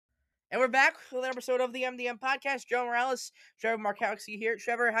And we're back with an episode of the MDM podcast. Joe Morales, Trevor Markowski here.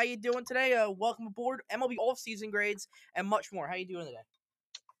 Trevor, how you doing today? Welcome aboard MLB Offseason Grades and much more. How you doing today?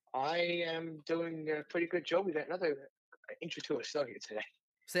 I am doing pretty good, Joe. We got another inch or two of snow here today.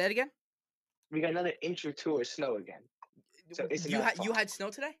 Say that again. We got another inch or two of snow again. So isn't You that had fun? snow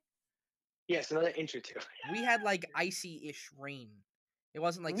today? Yes, another inch or two. We had like icy-ish rain. It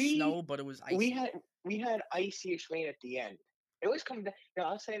wasn't like We snow, but it was we icy. had icy-ish rain at the end. It was coming down. Now,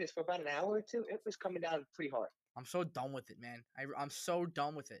 I'll say this, for about an hour or two, it was coming down pretty hard. I'm so done with it, man. I'm so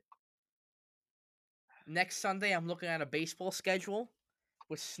done with it. Next Sunday, I'm looking at a baseball schedule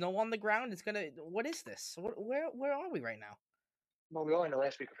with snow on the ground. It's gonna. What is this? Where are we right now? Well, we are in the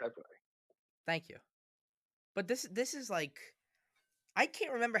last week of February. Thank you. But this is like, I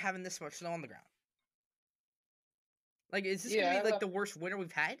can't remember having this much snow on the ground. Like, is this gonna be like the worst winter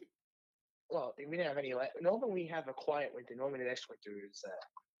we've had? Well, we didn't have any. Normally, we have a quiet winter. Normally, the next winter is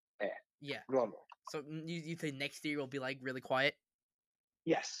bad. Yeah. Normal. So you think next year will be like really quiet?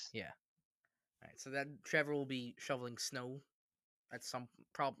 Yes. Yeah. All right. So that Trevor will be shoveling snow at some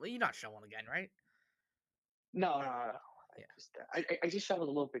probably. You're not shoveling again, right? No. Yeah. I just shoveled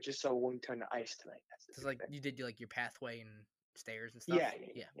a little bit just so it wouldn't turn to ice tonight. That's the Just big like thing. you did like your pathway and stairs and stuff.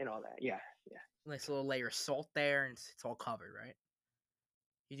 Yeah, and all that. Yeah. Nice little layer of salt there, and it's all covered, right?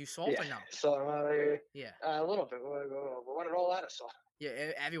 You do salt Yeah. or no? So Yeah. a little bit. We're running all out of salt.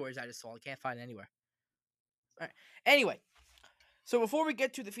 Yeah. Everywhere's out of salt. You can't find it anywhere. All right. Anyway. So before we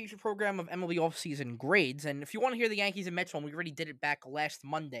get to the feature program of MLB Offseason Grades, and if you want to hear the Yankees and Mets one, we already did it back last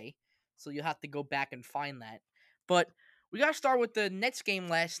Monday, so you'll have to go back and find that. But we got to start with the Nets game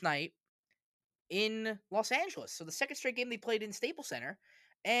last night in Los Angeles. So the second straight game they played in Staples Center,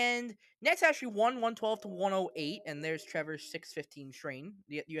 and Nets actually won 112 to 108, and there's Trevor's 615 strain.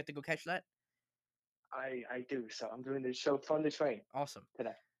 You have to go catch that? I do. So I'm doing this show from the train Awesome.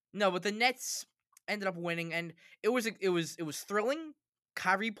 today. No, but the Nets ended up winning, and it was thrilling.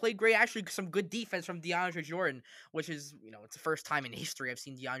 Kyrie played great. Actually, some good defense from DeAndre Jordan, which is, it's the first time in history I've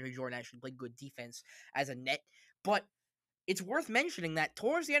seen DeAndre Jordan actually play good defense as a Net. But it's worth mentioning that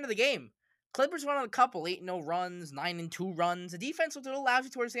towards the end of the game, Clippers went on a couple 8-0 runs, 9-2 runs. The defense was a little lousy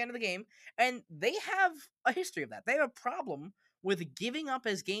towards the end of the game, and they have a history of that. They have a problem with giving up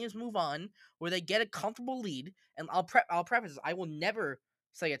as games move on, where they get a comfortable lead. And I'll preface this: I will never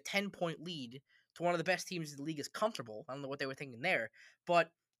say a 10-point lead to one of the best teams in the league is comfortable. I don't know what they were thinking there, but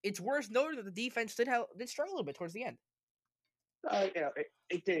it's worth noting that the defense did struggle a little bit towards the end.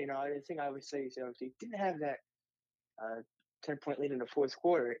 It did. The thing I would say is, if they didn't have that 10-point lead in the fourth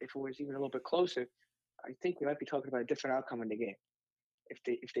quarter, if it was even a little bit closer, I think we might be talking about a different outcome in the game. If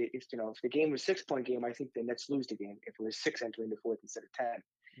the game was 6-point game, I think the Nets lose the game. If it was 6 entering the fourth instead of 10,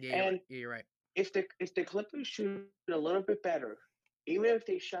 Yeah, you're right. If the Clippers shoot a little bit better, even if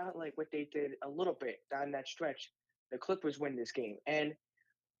they shot like what they did a little bit down that stretch, the Clippers win this game. And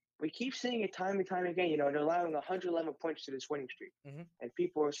we keep seeing it time and time again. They're allowing 111 points to this winning streak, and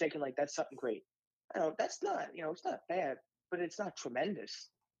people are saying like that's something great. That's not. It's not bad, but it's not tremendous.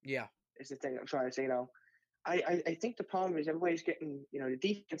 Yeah, is the thing I'm trying to say. I think the problem is everybody's getting, the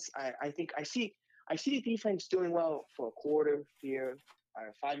defense. I think I see the defense doing well for a quarter here,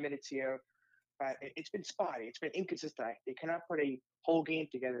 5 minutes here, but it's been spotty. It's been inconsistent. They cannot put a whole game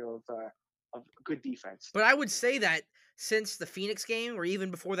together of good defense. But I would say that since the Phoenix game, or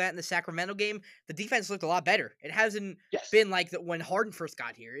even before that in the Sacramento game, the defense looked a lot better. It hasn't been like that when Harden first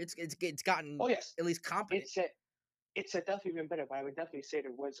got here. It's gotten at least competent. It's definitely been better, but I would definitely say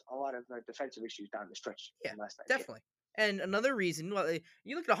there was a lot of defensive issues down the stretch. Yeah, last night. definitely. And another reason, well,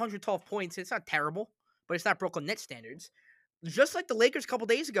 you look at 112 points, it's not terrible, but it's not Brooklyn Nets standards. Just like the Lakers a couple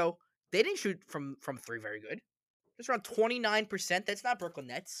days ago, they didn't shoot from three very good. Just around 29%. That's not Brooklyn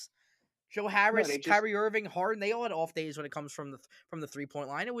Nets. Joe Harris, Kyrie Irving, Harden, they all had off days when it comes from the 3-point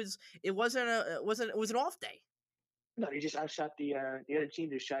line. It was an off day. No, they just outshot the other team.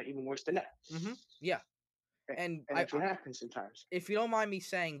 Just shot even worse than that. Yeah. And that's what happens sometimes. If you don't mind me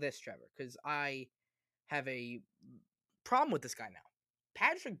saying this, Trevor, because I have a problem with this guy now.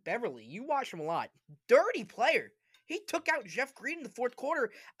 Patrick Beverley, you watch him a lot. Dirty player. He took out Jeff Green in the fourth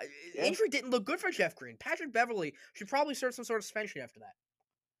quarter. Injury didn't look good for Jeff Green. Patrick Beverley should probably serve some sort of suspension after that.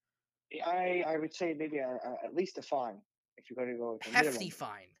 I would say maybe at least a fine if you're going to go with hefty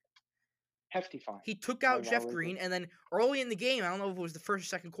fine. Hefty fine. He took out Jeff Green, and then early in the game, I don't know if it was the first or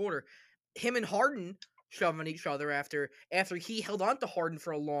second quarter, him and Harden shoving each other after he held on to Harden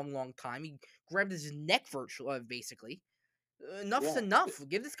for a long, long time. He grabbed his neck basically. Enough's enough.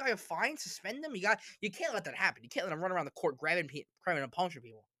 Give this guy a fine, suspend him. You can't let that happen. You can't let him run around the court grabbing and punching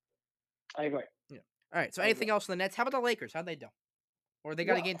people. I agree. Yeah. All right. So anything else on the Nets? How about the Lakers? How'd they do? or they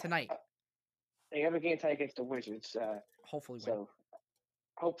got a Well, game tonight. they have a game tonight against the Wizards. Hopefully win. So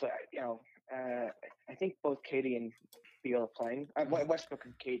hopefully, I think both Katie and Beal are playing. Mhm. Westbrook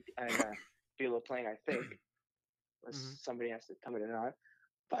and Kate and Beal are playing. I think, Mhm. unless somebody has to tell me they're not.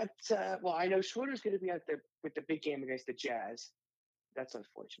 But well, I know Schroeder's going to be out there with the big game against the Jazz. That's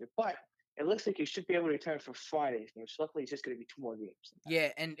unfortunate, but it looks like he should be able to return for Friday's game. So luckily, it's just going to be 2 more games.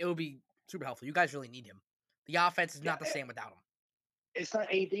 Yeah, and it will be super helpful. You guys really need him. The offense is Yeah, not the same without him. it's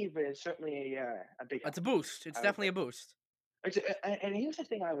not AD, but it's certainly a big help. It's a boost. It's I would definitely say. a boost. And here's the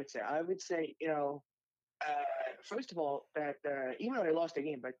thing I would say. I would say, first of all, that even though they lost the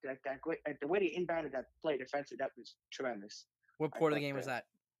game, but the way they inbounded that play defensive, that was tremendous. What I quarter of the thought game was that?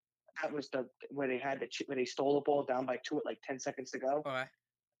 that was the where they had where they stole the ball down by 2 with like 10 seconds to go. Okay.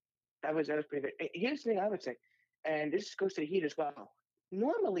 That was pretty good. Here's the thing I would say, and this goes to the Heat as well.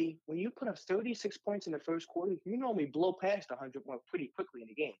 Normally, when you put up 36 points in the first quarter, you normally blow past 100 more pretty quickly in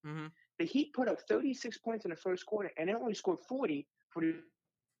the game. Mm-hmm. The Heat put up 36 points in the first quarter, and they only scored 40 for the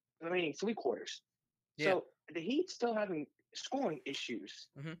remaining 3 quarters. Yeah. So the Heat still having scoring issues,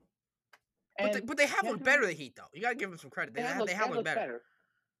 Mm-hmm. and But they have you have looked to better remember the Heat though. You gotta give them some credit. They they have have looked looked better.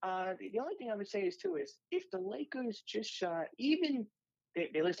 better. The only thing I would say is too is if the Lakers just shot even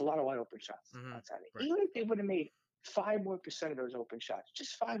they list a lot of wide open shots Mm-hmm. on Saturday. Right. Even if they would have made 5 more% of those open shots,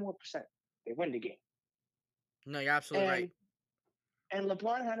 just 5 more%, they win the game. No, you're absolutely right. And and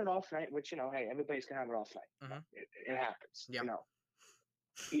LeBron had an off night, which hey, everybody's gonna have an off night. Mm-hmm. It happens. Yeah.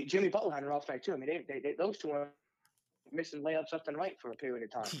 Jimmy Butler had an off night too. I mean, those two are missing layups left and right for a period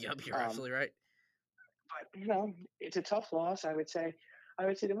of time. Yep, you're absolutely right. But it's a tough loss. I would say.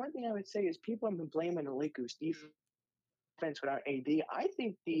 The one thing I would say is people have been blaming the Lakers defense without AD. I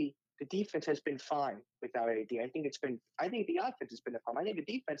think the defense has been fine without AD. I think the offense has been a problem. I think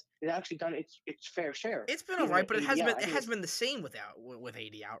the defense has actually done its fair share. It's been Even alright, with but AD out. it has been the same with AD out,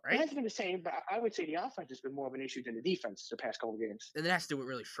 It right? hasn't been the same, but I would say the offense has been more of an issue than the defense the past couple of games. And it has to do with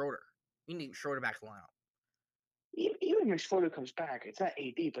really Schroeder. You need Schroeder back to the lineup. Even when Schroeder comes back, it's not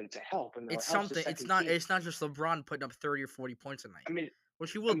AD, but it's a help, and it It's helps the something. second team. It's not just LeBron putting up 30 or 40 points a night, I mean,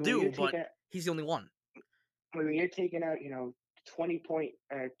 which he will do, but he's the only one. When you're taking out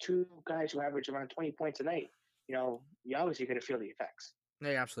 2 guys who average around 20 points a night, you're obviously going to feel the effects.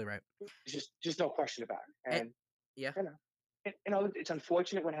 Yeah, you're absolutely right. It's just no question about it. And yeah, it's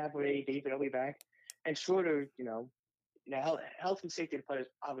unfortunate what happened with AD, but he'll be back. And Schroeder, health and safety of the players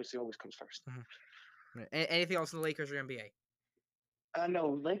obviously always comes first. Mm-hmm. Anything else in the Lakers or NBA?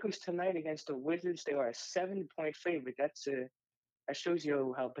 No, Lakers tonight against the Wizards. They are a 7-point favorite. That shows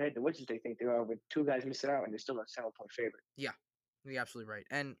you how bad the Wizards they think they are with 2 guys missing out, and they're still a 7-point favorite. Yeah, you're absolutely right.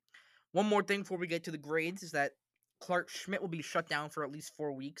 And one more thing before we get to the grades is that Clark Schmidt will be shut down for at least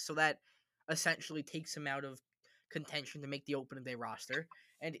 4 weeks, so that essentially takes him out of contention to make the opening day roster.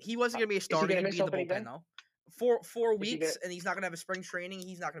 And he wasn't going to be a starter; he'd be in the bullpen though. 4 weeks, and he's not going to have a spring training.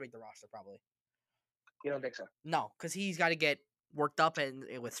 He's not going to make the roster probably. You don't think so? No, because he's got to get worked up and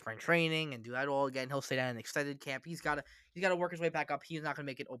with spring training and do that all again. He'll stay down in extended camp. He's got to work his way back up. He's not going to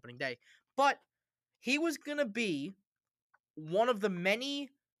make it opening day, but he was going to be one of the many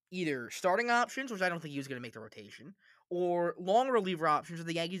either starting options, which I don't think he was going to make the rotation, or long reliever options that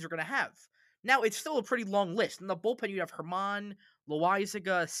the Yankees are going to have. Now, it's still a pretty long list. In the bullpen, you have Herman,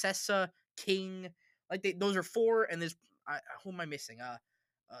 Loizaga, Sessa, King. Those are 4, and there's who am I missing?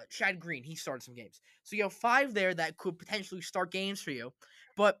 Chad Green. He started some games, so you have 5 there that could potentially start games for you.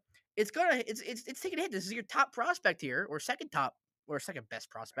 But it's taking a hit. This is your top prospect here, or second best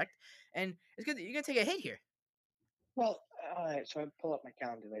prospect, and you're gonna take a hit here. Well, all right. So I pull up my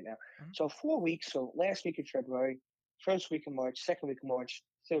calendar right now. Mm-hmm. So 4 weeks. So last week in February, first week in March, second week in March,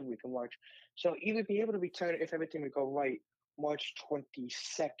 third week in March. So he would be able to return if everything would go right, March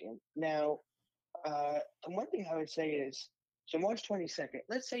 22nd. Now, the one thing I would say is, so March 22nd.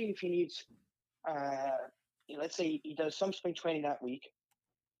 Let's say if he needs, let's say he does some spring training that week,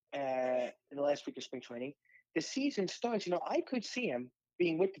 in the last week of spring training. The season starts. I could see him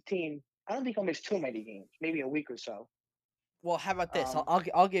being with the team. I don't think he'll miss too many games, maybe a week or so. Well, how about this?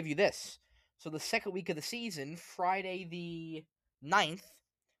 I'll give you this. So the second week of the season, Friday the 9th,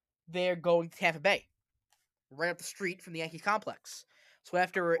 they're going to Tampa Bay, right up the street from the Yankee complex. So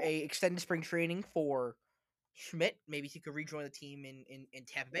after a extended spring training for Schmidt, maybe he could rejoin the team in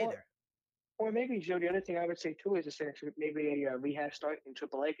Tampa Bay there. Or maybe, Joe, the other thing I would say too is maybe a rehab start in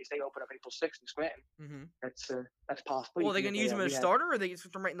AAA because they open up April 6th in Scranton. Mm-hmm. That's possible. Well, are they going to use him as a starter, or are they going to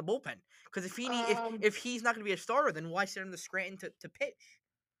put him right in the bullpen? Because if he's not going to be a starter, then why send him to Scranton to pitch?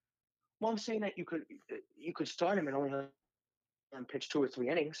 Well, I'm saying that you could start him and only and pitch 2 or 3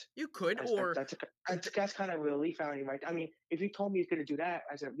 innings. You could, That's that, or that's a, th- that's kind of a relief outing, right? I mean, if you told me he's going to do that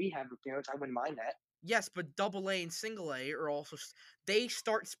as a rehab appearance, I wouldn't mind that. yes, but Double A and Single A are also they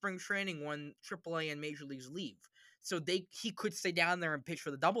start spring training when Triple A and Major Leagues leave. So he could stay down there and pitch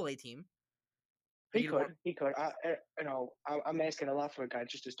for the Double A team. He You don't want. could, he could. I'm asking a lot for a guy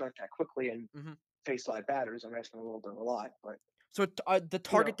just to start that quickly and Mhm. face live batters. I'm asking a little bit of a lot, but So the you know,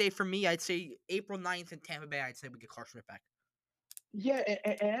 target date for me, I'd say April 9th in Tampa Bay. I'd say we get Carl Schmidt back. yeah.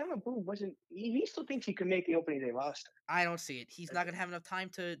 And Aaron Boone wasn't. He still thinks he can make the opening day roster. I don't see it. He's not gonna have enough time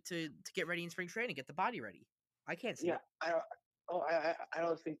to get ready in spring training, get the body ready. I can't see Yeah, it. I don't. Oh, I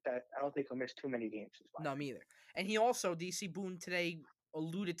don't think that. I don't think he'll miss too many games. Is my No, me opinion. either. And he also, DC Boone today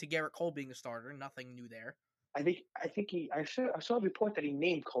alluded to Garrett Cole being a starter. Nothing new there. I saw a report that he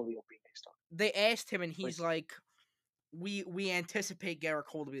named Cole the opening day starter. They asked him, and he's Which, like, "We anticipate Garrett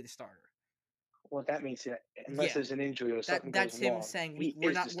Cole to be the starter." well, that means that unless Yeah, there's an injury or something goes that's him wrong, saying he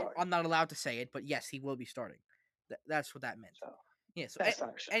we're is not. the starter. I'm not allowed to say it, but yes, he will be starting. That's what that meant. So Yeah. So that's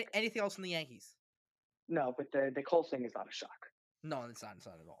not a shock. anything else from the Yankees? No, but the Cole thing is not a shock. No, it's not. It's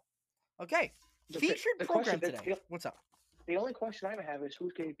not at all. Okay. The Featured the question program that today. What's up? the only question I would have is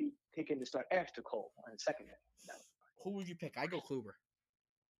who's going to be taken to start after Cole on the second inning. No, Who would you pick? I go Kluber.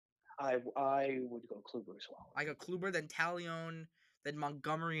 I would go Kluber as well. I go Kluber, then Talion, then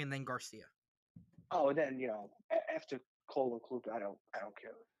Montgomery, and then Garcia. Oh, then after Cole and Kluber, I don't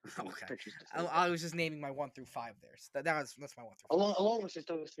care who Okay. pitches the third. I was just naming my 1 through 5 there. So that's my 1 through 5. Along with just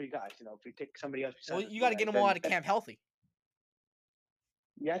those three guys, if you take somebody else Well, besides those you three got to get guys, them all then out of camp healthy,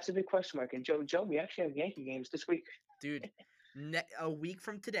 yeah, that's a big question mark. And Joe, we actually have Yankee games this week. dude. A week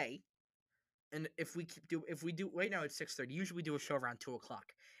from today, and if we do right now it's 6:30. Usually we do a show around 2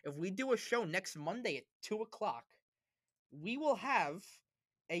 o'clock. If we do a show next Monday at 2 o'clock, we will have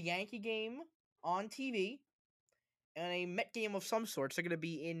a Yankee game on TV and a Met game of some sorts. They're going to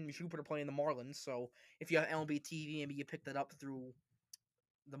be in Jupiter playing the Marlins. So if you have MLB TV, maybe you pick that up through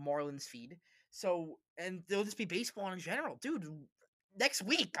the Marlins feed. So, and there'll just be baseball in general. Dude, next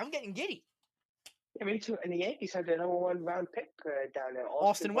week, I'm getting giddy. Yeah, me too. And the Yankees have their number one round pick down there,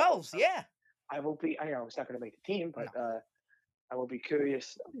 Austin Wells, yeah. I will be. I know it's not going to make the team, but No. I will be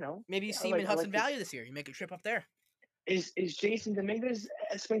curious. Maybe you I see him like in I Hudson like this. Valley this year. You make a trip up there. Is Jason Dominguez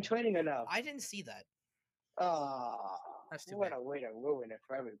at spring training or no? I didn't see that. Ah, That's too what bad. a way to ruin it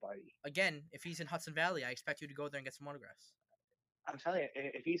for everybody. Again, if he's in Hudson Valley, I expect you to go there and get some autographs. I'm telling you,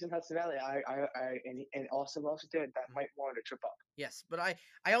 if he's in Hudson Valley, and Austin Wells is there, that might warrant a trip up. Yes, but I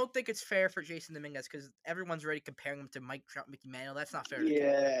don't think it's fair for Jason Dominguez because everyone's already comparing him to Mike Trout, Mickey Mantle. That's not fair.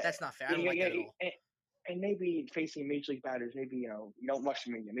 Yeah, That's not fair. I don't like that at all. And maybe facing major league batters, maybe you don't rush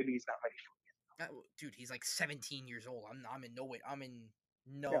him in yet. Maybe he's not ready for it. Dude, he's like 17 years old. I'm in no way. I'm in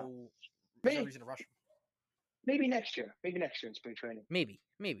Yeah, no. There's no maybe reason to rush him. maybe next year. Maybe next year in spring training. Maybe.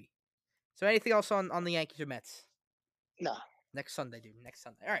 So anything else on the Yankees or Mets? No. Next Sunday, dude. Next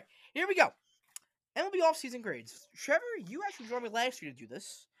Sunday. All right, here we go. MLB Offseason Grades. Trevor, you actually joined me last year to do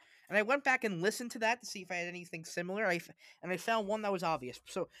this, and I went back and listened to that to see if I had anything similar. I found one that was obvious.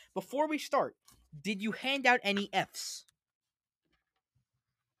 So before we start, did you hand out any Fs?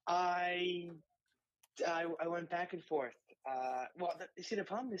 I went back and forth. Well, see, the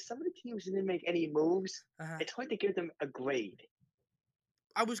problem is some of the teams didn't make any moves. It's hard to give them a grade.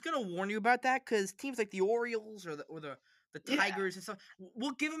 I was gonna warn you about that because teams like the Orioles or the Tigers and stuff,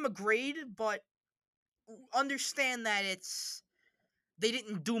 we'll give them a grade, but understand that they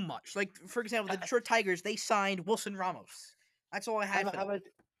didn't do much. Like for example, the Detroit Tigers, they signed Wilson Ramos. That's all I had for them.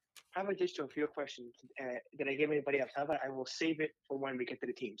 How about just a few questions? Did I give anybody else? How about I will save it for when we get to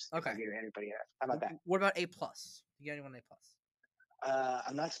the teams? Okay. If I give anybody else. How about that? What about A+? You get anyone A+?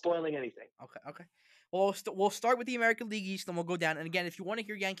 I'm not spoiling anything. Okay. Well, we'll start with the American League East, then we'll go down. And again, if you want to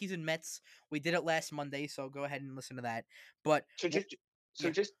hear Yankees and Mets, we did it last Monday, so go ahead and listen to that. But just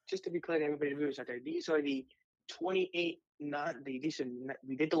to be clear to everybody who's out there, these are the 28.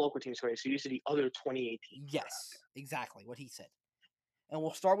 We did the local teams already, so these are the other 28 teams. Yes, exactly what he said. And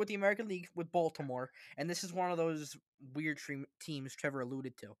we'll start with the American League with Baltimore, and this is one of those weird teams Trevor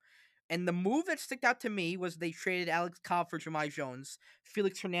alluded to. And the move that stuck out to me was they traded Alex Cobb for Jahmai Jones,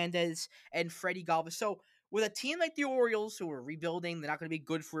 Felix Hernandez, and Freddie Galvis. So with a team like the Orioles, who are rebuilding, they're not going to be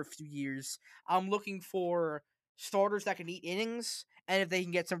good for a few years, I'm looking for starters that can eat innings, and if they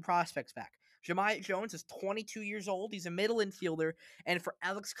can get some prospects back. Jahmai Jones is 22 years old. He's a middle infielder. And for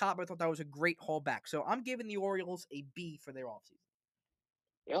Alex Cobb, I thought that was a great haul back. So I'm giving the Orioles a B for their offseason.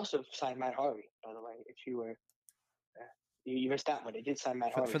 They also signed Matt Harvey, by the way. If you were, you missed that one. They did sign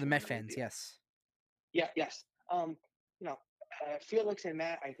Matt Harvey For the Met fans, yes. Yeah, yes. You know, Felix and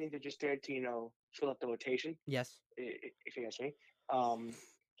Matt, I think they're just there to fill up the rotation. Yes. If you ask me.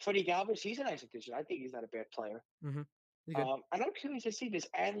 Freddie Galvis, he's a nice addition. I think he's not a bad player. Mm-hmm. He's good. And I'm curious to see this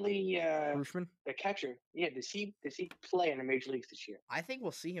Adley, Rushman. the catcher. Yeah, does he play in the major leagues this year? I think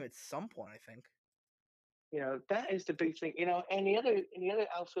we'll see him at some point. I think. That is the big thing. And the other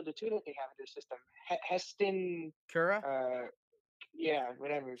outfielder too that they have in their system, Heston. Kura. Yeah,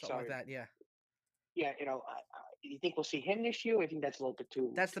 whatever. Something like Sorry. that. Yeah. Yeah, you think we'll see him this year? I think that's a little bit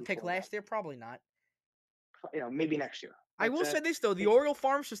too That's the too pick far out. last year. Probably not. Maybe next year. I But will say this though: the it- Oriole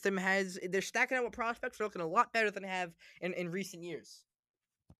farm system they're stacking out with prospects. They're looking a lot better than they have in recent years.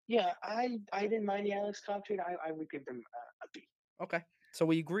 yeah, I didn't mind the Alex Cobb trade. I would give them a B. Okay, so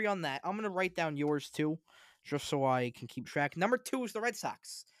we agree on that. I'm gonna write down yours too, just so I can keep track. Number 2 is the Red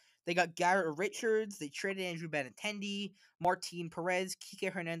Sox. They got Garrett Richards. They traded Andrew Benintendi, Martin Perez,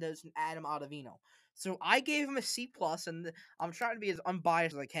 Kike Hernandez, and Adam Ottavino. So I gave him a C plus, and I'm trying to be as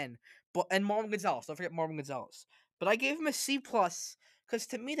unbiased as I can. And Marvin Gonzalez. Don't forget Marvin Gonzalez. But I gave him a C plus because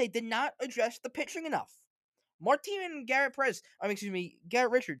to me they did not address the pitching enough. Martin and Garrett Perez.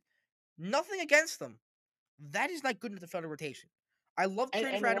 Garrett Richards. Nothing against them. That is not good enough to fill the rotation. I love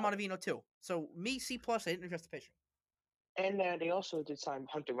trading And for Adam Ottavino too. So me C plus. I didn't address the pitching. they also did sign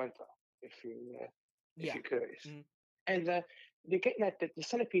Hunter Renfroe, if Yeah. you're curious. Mhm. And they're getting at the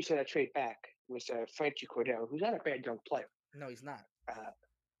centerpiece of that trade back was Franchi Cordero, who's not a bad young player. No, he's not.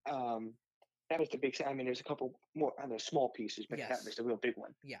 That was the big. I mean, there's a couple more other small pieces, but that was the real big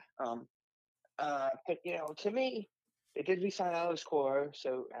one. Yeah. But to me, they did re-sign Alex Cora,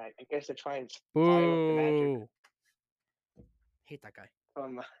 so I guess they're trying to fire up the magic Boo. Hate that guy.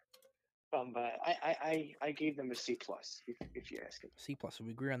 I gave them a C plus if you ask me. C plus.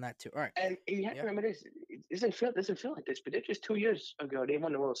 We agree on that too. All right. And you have to remember this. It doesn't feel like this, but it just 2 years ago they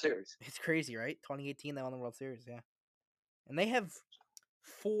won the World Series. It's crazy, right? 2018 they won the World Series. Yeah. And they have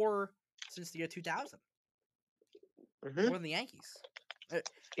 4 since the year 2000. Mm-hmm. More than the Yankees.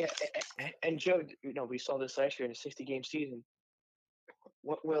 Yeah, and Joe, we saw this last year in a 60-game season.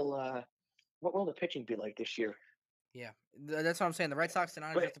 What will the pitching be like this year? Yeah, that's what I'm saying. The Red Sox did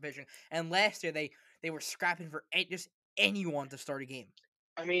not adjust the pitching, and last year they were scrapping for just anyone to start a game.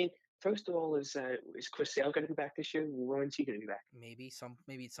 I mean, first of all, is Chris Sale going to be back this year? When's he going to be back? Maybe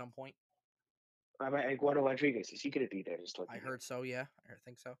at some point. Eduardo Rodriguez, is he going to be there? I heard so. Yeah, I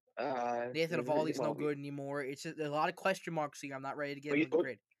think so. Uh, Nathan Eovaldi's no good anymore. It's just a lot of question marks here. I'm not ready to give him a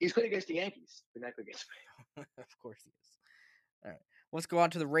grade. He's good against the Yankees, but not good against. Of course he is. All right, let's go on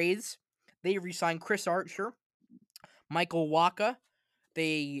to the Rays. They re-signed Chris Archer, Michael Wacha.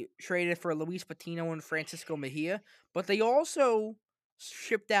 They traded for Luis Patino and Francisco Mejia, but they also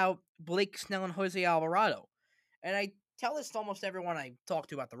shipped out Blake Snell and Jose Alvarado. And I tell this to almost everyone I talk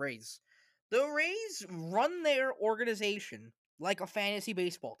to about the Rays. The Rays run their organization like a fantasy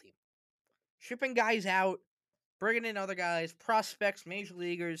baseball team. Shipping guys out, bringing in other guys, prospects, major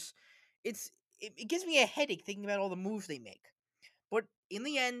leaguers. It gives me a headache thinking about all the moves they make. But in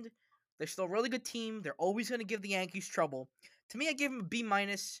the end, they're still a really good team. They're always going to give the Yankees trouble. To me, I give them a B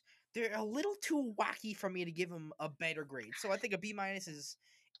minus. They're a little too wacky for me to give them a better grade. So I think a B minus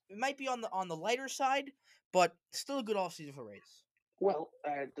it might be on the lighter side, but still a good offseason for Rays. Well,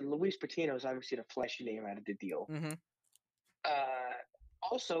 the Luis Patino is obviously the flashy name out of the deal. Mm-hmm.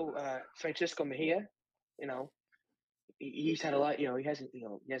 Also, Francisco Mejia, he's had a lot. He hasn't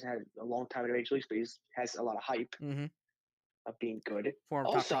had a long time in the major leagues, but he has a lot of hype of being good.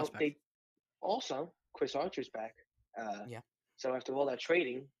 Former top prospect. Chris Archer's back. Yeah. So after all that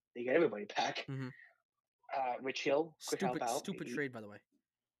trading, they get everybody back. Mm-hmm. Rich Hill could help out. Stupid trade, by the way.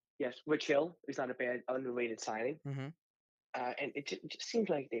 Yes, Rich Hill is not a bad underrated signing. Mm-hmm. And it just seems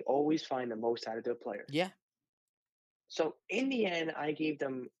like they always find the most out of their players. Yeah. So in the end, I gave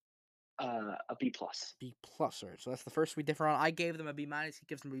them a B plus. B plus, sir. So that's the first we differ on. I gave them a B minus. He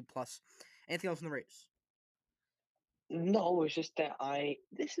gives them a B plus. Anything else in the Rays? No, it's just that I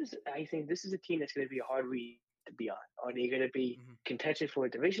think this is a team that's going to be a hard read to be on. Are they going to be contention for a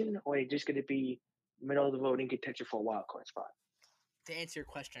division, or are they just going to be middle of the road in contention for a wild card spot? To answer your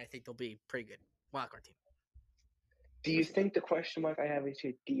question, I think they'll be pretty good wild card team. Do you think the question mark I have is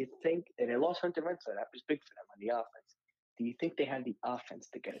here? Do you think that they lost Hunter Renfroe? That was big for them on the offense. Do you think they had the offense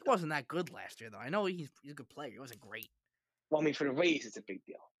to get it? He wasn't that good last year, though. I know he's a good player. He wasn't great. Well, I mean, for the Rays, it's a big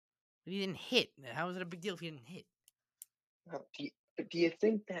deal. But he didn't hit. How is it a big deal if he didn't hit? Do you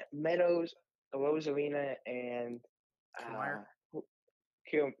think that Meadows, Rosarina, and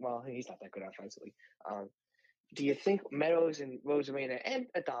well, he's not that good offensively. Do you think Meadows and Rosarina and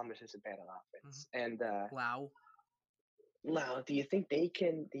Adames is a bad offense? And Lau, do you think they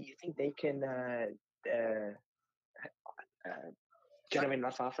can Uh, generate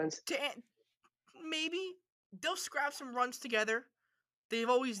enough offense. maybe they'll scrap some runs together. They've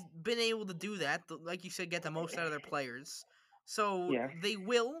always been able to do that. Like you said, get the most out of their players. So Yeah. they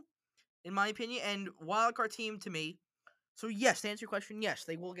will, in my opinion. And wildcard team to me. So yes, to answer your question, yes,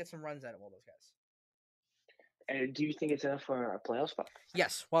 they will get some runs out of all those guys. And do you think it's enough for a playoff spot?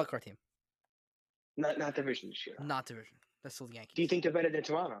 Yes, wildcard team, Not division this year. not division. That's still the Do you Yankees. think they're better than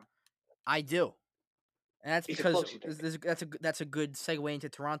Toronto? I do, and that's Is it because close? You think? that's a good segue into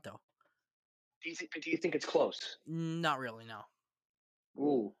Toronto. Do you think it's close? Not really, no.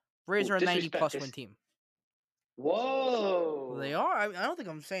 Ooh, Rays ooh, are a 90 disrespect. plus win This. team. They Whoa. are. I don't think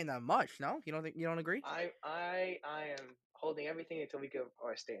I'm saying that much. No, you don't agree? I am holding everything until we give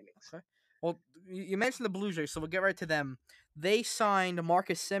our standings. Okay. Well, you mentioned the Blue Jays, so we'll get right to them. They signed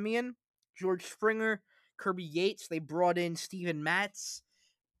Marcus Semien, George Springer, Kirby Yates. They brought in Steven Matz,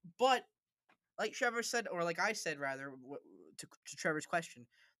 but like Trevor said, or like I said rather, to Trevor's question,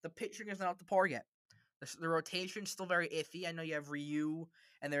 the pitching is not up to par yet. The rotation's still very iffy. I know you have Ryu,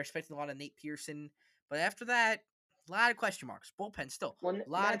 and they're expecting a lot of Nate Pearson, but after that, a lot of question marks. Bullpen still, Well, a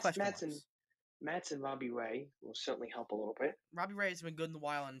lot of question marks. Matts and Robbie Ray will certainly help a little bit. Robbie Ray has been good in a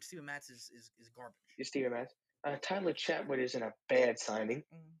while, and Steven Matz is garbage. You're Steven Matz. Tyler Chatwood isn't a bad signing.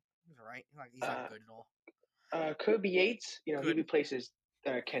 He's alright. He's not good at all. Kirby Yates, he Good. replaces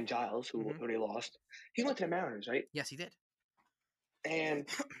Ken Giles, who they lost. He went to the Mariners, right? Yes, he did. And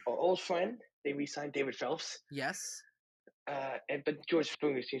our old friend, they re-signed David Phelps. Yes. But George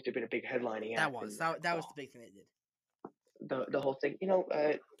Springer seems to have been a big headlining That act. was the big thing they did. The whole thing.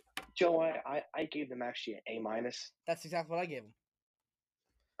 Joe, I gave them actually an A minus. That's exactly what I gave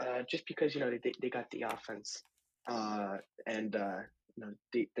him. Just because they got the offense, and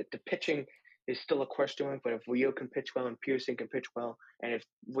the pitching is still a question mark. But if Ryu can pitch well and Pearson can pitch well, and if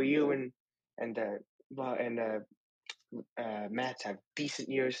Ryu and Mats have decent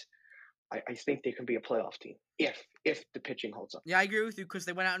years, I think they can be a playoff team if the pitching holds up. Yeah, I agree with you because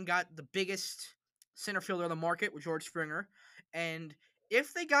they went out and got the biggest center fielder on the market with George Springer, and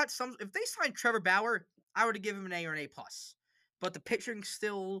if they signed Trevor Bauer, I would have given him an A or an A plus. But the pitching's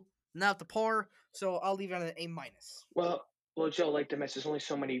still not up to par, so I'll leave it at an A minus. Well, Joe, like the Mets, there's only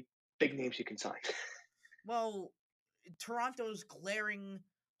so many big names you can sign. Well, Toronto's glaring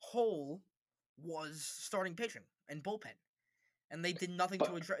hole was starting pitching and bullpen, and they did nothing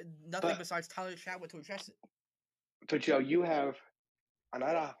to address besides Tyler Chatwood to address it. But Joe, you have on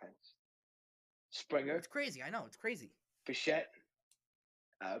that offense, Springer. It's crazy. I know it's crazy. Bichette,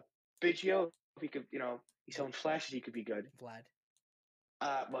 Biggio. If he could, he's showing flashes. He could be good. Vlad.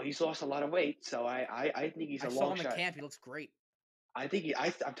 Well, he's lost a lot of weight, so I think he's a long shot. I saw him in camp. He looks great. I'm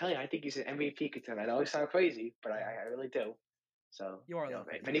telling you, I think he's an MVP contender. I know I sound crazy, but I really do. So you are a little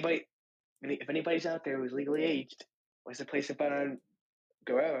crazy. If anybody's out there who's legally aged, wants to place a bet on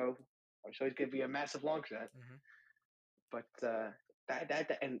Guerrero, I'm sure he's going to be a massive long shot. But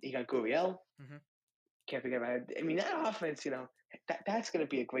that and you got Gurriel. Can't forget about it. I mean, that offense, that's going to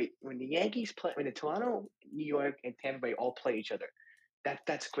be a great when the Yankees play. When the Toronto, New York, and Tampa Bay all play each other,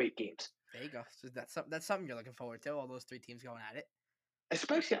 that's great games. There you go. So that's something you're looking forward to. All those three teams going at it.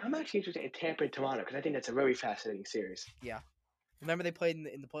 Especially, I'm actually interested in Tampa and Toronto because I think that's a very fascinating series. Yeah. Remember they played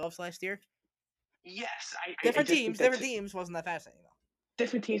in the playoffs last year? Yes. Different teams. Wasn't that fascinating, though?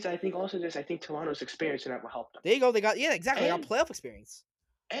 Different teams. I think also I think Toronto's experience in that will help them. There you go. They got exactly. They got playoff experience.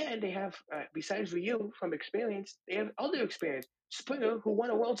 And they have, besides Ryu from experience, they have other experience. Springer, who won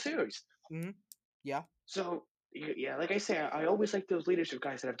a World Series. Yeah. So, yeah, like I say, I always like those leadership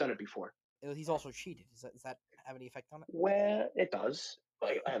guys that have done it before. He's also cheated. Does that have any effect on it? Well, it does.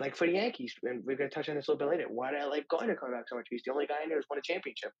 Like for the Yankees, and we're going to touch on this a little bit later. Why do I like Garner coming back so much? He's the only guy in there who's won a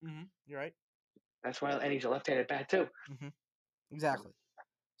championship. You're right. That's why, and he's a left-handed bat too. Exactly.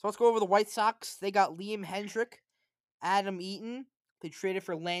 So let's go over the White Sox. They got Liam Hendrick, Adam Eaton. They traded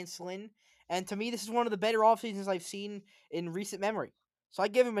for Lance Lynn. And to me, this is one of the better off seasons I've seen in recent memory. So I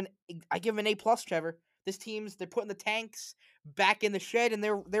give him an A plus, Trevor. They're putting the tanks back in the shed and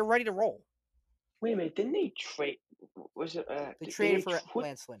they're ready to roll. Wait a minute, didn't they trade? Was it? They traded for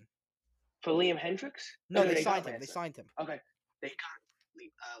Lance Lynn. For Liam Hendricks? No, they signed him. They signed him. Okay, they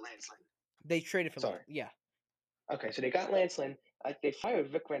got Lance Lynn. They traded for Lynn. Yeah. Okay, so they got Lance Lynn. They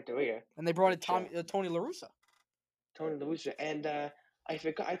fired Vic Renteria. And they brought in Tony La Russa. And I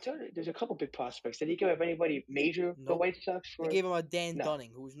forgot. I told you there's a couple big prospects. Did he give up anybody major for White Sox? They gave him a Dan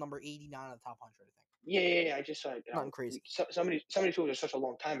Dunning, who was number 89 on the top 100, I think. Yeah. I just saw it. Nothing crazy. Some of these tools are such a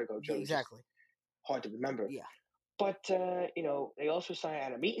long time ago, Joe. Exactly. Hard to remember. Yeah. But they also signed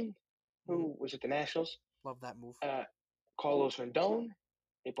Adam Eaton, who was at the Nationals. Love that move. Carlos Rendon,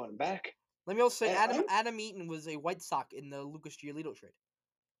 they brought him back. Let me also say And Adam Eaton was a White Sox in the Lucas Giolito trade.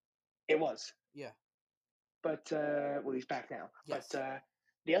 it was, Yeah. but well, he's back now. But Yes.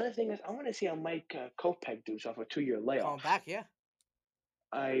 the other thing is, I want to see how Mike Kopech does off a 2-year Coming layoff. back, yeah.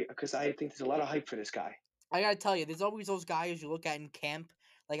 Because I think there's a lot of hype for this guy. I gotta tell you, there's always those guys you look at in camp.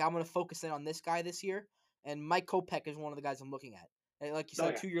 Like, I'm gonna focus in on this guy this year, and Mike Kopech is one of the guys I'm looking at. And like you Oh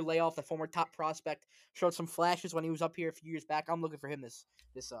said, yeah, 2-year layoff, the former top prospect, showed some flashes when he was up here a few years back. I'm looking for him this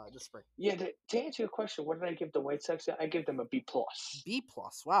spring. yeah. To answer your question, what did I give the White Sox? I give them a B plus. B+.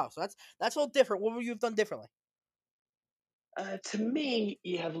 Wow, so that's a little different. What would you have done differently? To me,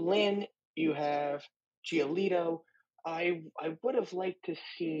 you have Lynn, you have Giolito. I would have liked to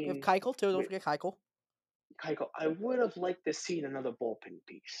You have see Keuchel too. Don't with forget Keuchel. Keiko. I would have liked to see another bullpen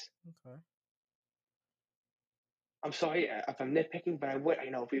piece. Okay. I'm sorry if I'm nitpicking, but I would.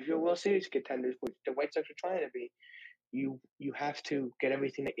 You know, if you're a World Series contenders, which the White Sox are trying to be, you have to get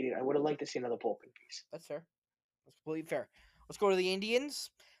everything that you need. I would have liked to see another bullpen piece. That's fair. That's completely fair. Let's go to the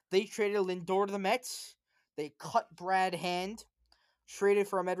Indians. They traded Lindor to the Mets. They cut Brad Hand. Traded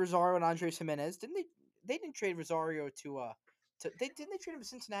for Ahmed Rosario and Andres Jimenez. Didn't they? They didn't trade Rosario to they didn't they trade him to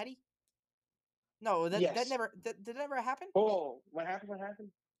Cincinnati? No, that Yes. never did that ever happen? Oh, what happened? What happened?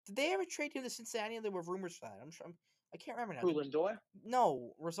 Did they ever trade him to Cincinnati? There were rumors for that. I can't remember now. Who, Lindor?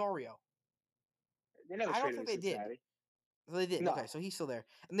 No, Rosario. They never I don't traded think to they did. Cincinnati. They did. Okay, No. so he's still there,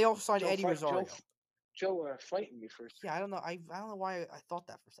 and they also signed Eddie Rosario. Joe frightened me first. Yeah, I don't know. I don't know why I thought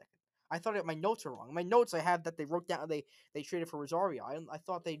that for a second. I thought my notes are wrong. In my notes, I have that they wrote down they traded for Rosario. I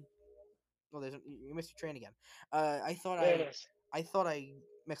thought they. Well, you missed your train again. I thought There it is. I thought I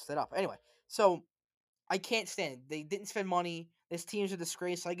mixed it up. Anyway, so I can't stand it. They didn't spend money. This team's a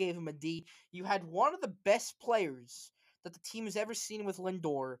disgrace. I gave him a D. You had one of the best players that the team has ever seen with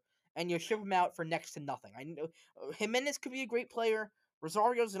Lindor, and you ship him out for next to nothing. I know Jimenez could be a great player.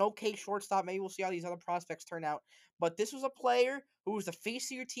 Rosario's an okay shortstop. Maybe we'll see how these other prospects turn out. But this was a player who was the face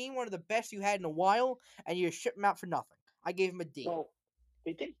of your team, one of the best you had in a while, and you ship him out for nothing. I gave him a D. Well,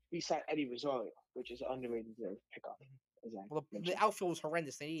 they did resign Eddie Rosario, which is underrated pickup, Mhm. as I Well, the mentioned. outfield was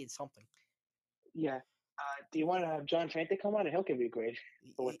horrendous. They needed something. Yeah. Do you want to have John Trent come on and he'll give you a grade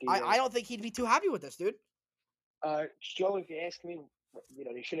for what the I don't think he'd be too happy with this, dude. Joe? If you ask me, you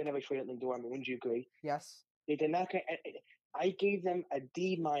know they should have never traded Lindor. I mean, wouldn't you agree? Yes. They did not. I gave them a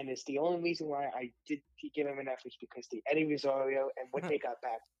D minus. The only reason why I did give them an F is because the Eddie Rosario and what they got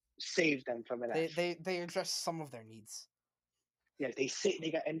back saved them from an F. They addressed some of their needs. Yeah,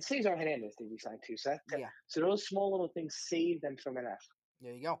 they got and Cesar Hernandez they resigned too. Yeah. So those small little things saved them from an F.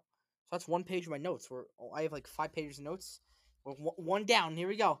 There you go. So that's one page of my notes. Where I have like 5 pages of notes. We're one down. Here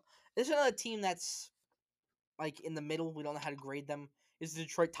we go. This is another team that's like in the middle. We don't know how to grade them. Is the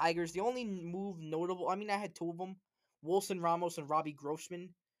Detroit Tigers. The only move notable. I mean, I had two of them: Wilson Ramos and Robbie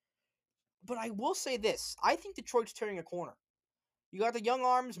Grossman. But I will say this: I think Detroit's turning a corner. You got the young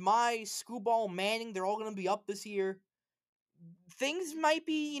arms, Screwball, Manning. They're all going to be up this year. Things might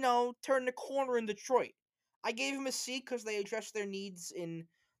be, turning the corner in Detroit. I gave him a C because they addressed their needs in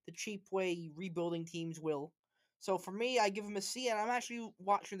the cheap way rebuilding teams will. So for me, I give him a C, and I'm actually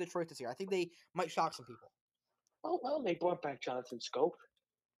watching Detroit this year. I think they might shock some people. Well, they brought back Jonathan Scope.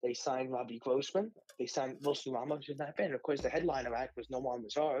 They signed Robbie Grossman. They signed Wilson Ramos, which is not bad. Of course, the headliner act was Nomar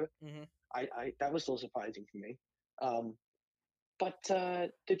Mazara. Mm-hmm. That was a little surprising for me. But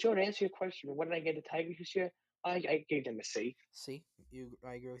to Joe, to answer your question, what did I get the Tigers this year? I gave them a C. C,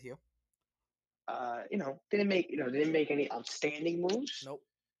 I agree with you. They didn't make any outstanding moves. Nope.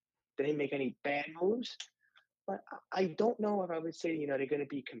 They didn't make any bad moves. But I don't know if I would say, they're going to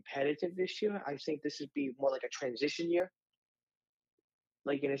be competitive this year. I think this would be more like a transition year.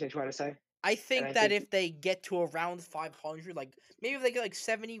 Like, what I'm trying to say? I And think I that think, if they get to around 500, like maybe if they get like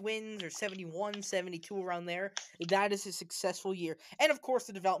 70 wins or 71, 72 around there, that is a successful year. And of course,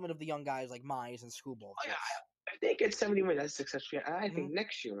 the development of the young guys like Mize and Screwball, of oh, yeah, course. if they get 70 wins, that's a successful year. And I Mm-hmm. think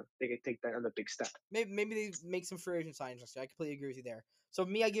next year they could take that other big step. Maybe they make some free agent signings next year. I completely agree with you there. So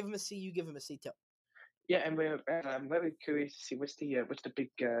me, I give him a C. You give him a C too. Yeah, and I'm very curious to see what's the big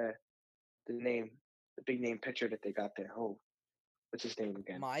name pitcher that they got there. Oh, what's his name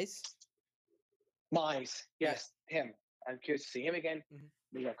again? Mize. Mize. Yeah. Yes, him. I'm curious to see him again. Mm-hmm.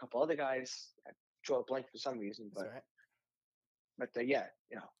 We got a couple other guys. I draw a blank for some reason, That's all right. but yeah,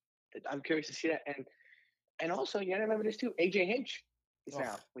 I'm curious to see that. And also, you gotta remember this too. AJ Hinch is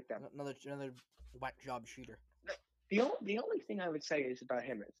now with them. Another whack job shooter. The only thing I would say is about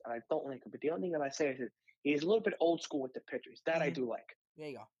him is, and I don't like him, but the only thing that I say is that he's a little bit old school with the pitchers. That I do like. There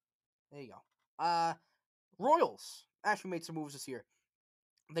you go. There you go. Royals actually made some moves this year.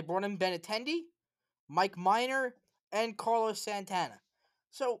 They brought in Benintendi, Mike Minor, and Carlos Santana.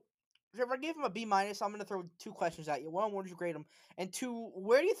 So if I gave him a B minus, I'm gonna throw two questions at you. One, where would you grade him? And two,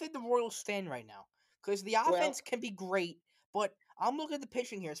 where do you think the Royals stand right now? Because the Well, offense can be great, but I'm looking at the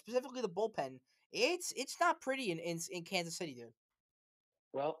pitching here, specifically the bullpen. It's not pretty in Kansas City, dude.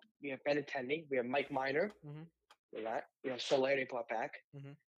 we have Ben attending. We have Mike Miner. Mm-hmm. We have Soler they brought back.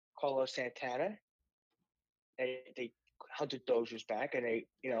 Mm-hmm. Carlos Santana. They hunted Dozers back, and they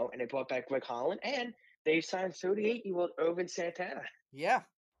brought back Rick Holland, and they signed 38-year-old Irvin Santana. Yeah,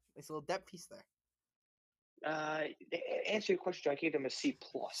 it's a little depth piece there. Answer your question, John. I gave them a C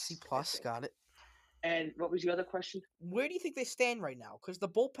plus. C plus, got it. And what was the other question? Where do you think they stand right now? Because the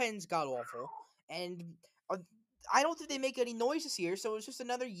bullpen's got awful, and I don't think they make any noise this year. So it's just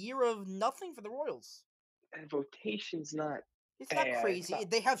another year of nothing for the Royals. And rotation's not It's not bad. It's crazy. not,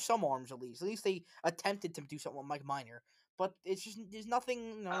 They have some arms at least. At least they attempted to do something with Mike Miner. But it's just there's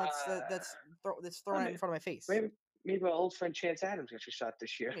nothing that's thrown in front of my face. maybe our old friend Chance Adams gets a shot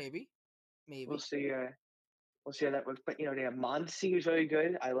this year. Maybe. We'll see. We'll see how that works. But they have Mondesi, who's very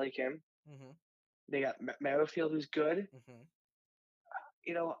good. I like him. Mm-hmm. They got Merrifield, who's good.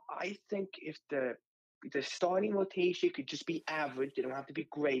 Mm-hmm. I think if the starting rotation could just be average, they don't have to be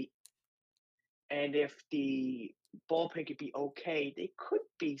great. And if the bullpen could be okay, they could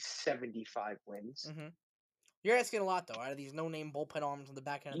be 75 wins. Mm-hmm. You're asking a lot though. Out of these no-name bullpen arms on the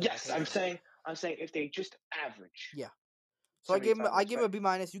back end of the Yes, rotation. I'm saying if they just average. Yeah. So I give him wins, a B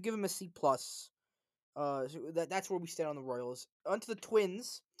minus. You give him a C plus. So that's where we stand on the Royals. Onto the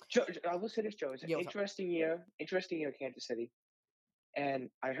Twins. Joe, I will say this, Joe. It's an interesting year. Interesting year in Kansas City. And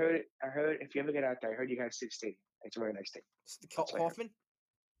I heard if you ever get out there, I heard you guys see the stadium. It's a very nice stadium. Hoffman?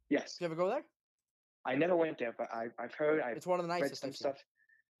 Yes. Did you ever go there? I never went there, but I've heard. It's one of the nicest. Read some stuff.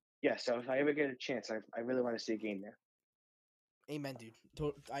 Yeah, so if I ever get a chance, I really want to see a game there. Amen, dude.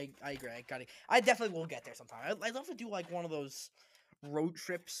 I agree. I definitely will get there sometime. I'd love to do like one of those road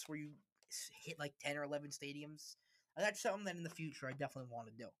trips where you hit like 10 or 11 stadiums. That's something that in the future I definitely want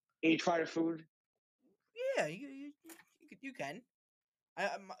to do. And you try the food? Yeah, you can.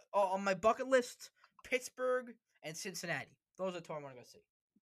 On my bucket list, Pittsburgh and Cincinnati. Those are two I want to go see.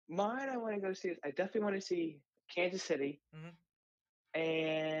 Mine, I want to go see. I definitely want to see Kansas City. Mm-hmm.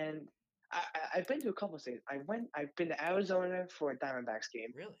 And I've been to a couple of states. I've been to Arizona for a Diamondbacks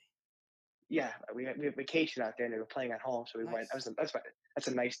game. Really? Yeah, we had vacation out there, and they were playing at home, so we went. That's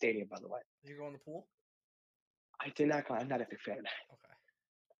a nice stadium, by the way. Did you go in the pool? I did not go. I'm not a big fan. Okay.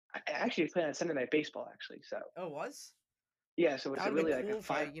 I actually played on Sunday Night Baseball, actually. So. Oh, it was? Yeah, so it's really cool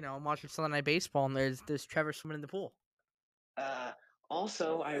like a I'm watching Sunday Night Baseball, and there's Trevor swimming in the pool.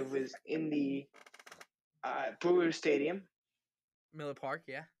 Also, I was in the Brewers Stadium. Miller Park,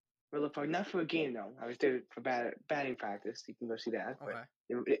 yeah. Miller Park, not for a game though. I was there for batting practice. You can go see that. Okay.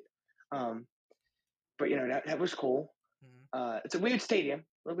 But that was cool. Mm-hmm. It's a weird stadium,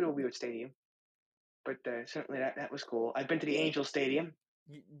 a little bit of a weird stadium, but certainly that was cool. I've been to the Angel Stadium.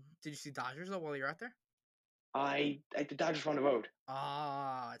 Did you see Dodgers though while you're out there? The Dodgers were on the road.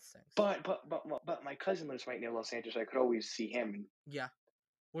 Ah, it stinks. But my cousin lives right near Los Angeles. So I could always see him. And, yeah.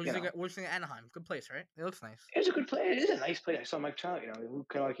 What do you think of Anaheim? Good place, right? It looks nice. It's a good place. It is a nice place. I saw Mike Trout. Who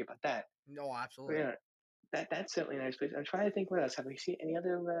can argue about that? No, absolutely. But, that's certainly a nice place. I'm trying to think what else. Have we seen any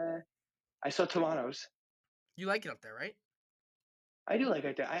other? I saw Toronto's. You like it up there, right? I do like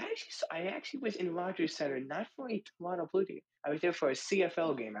it there. I actually was in Rogers Center, not for a Toronto Blue game. I was there for a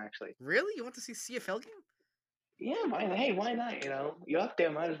CFL game, actually. Really? You went to see a CFL game? Yeah, why not? You're up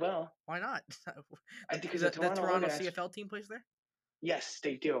there, might as well. Why not? I think the Toronto CFL team plays there? Yes,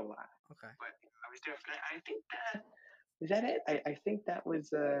 they do a lot. Okay. But I was there. I think is that it? I think that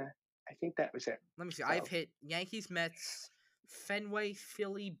was. I think that was it. Let me see. So. I've hit Yankees, Mets, Fenway,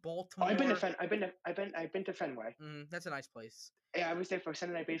 Philly, Baltimore. Oh, I've been to Fenway. That's a nice place. Yeah, I was there for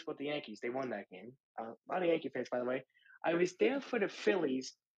Sunday Night Baseball with the Yankees. They won that game. A lot of Yankee fans, by the way. I was there for the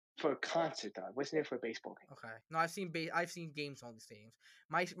Phillies for a concert, though. I wasn't there for a baseball game. Okay. No, I've seen games on the stadiums.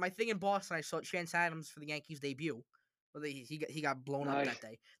 My thing in Boston, I saw Chance Adams for the Yankees debut. Well, he got blown up that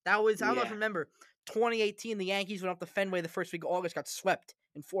day. That was I don't know if you remember 2018. The Yankees went up to Fenway the first week of August, got swept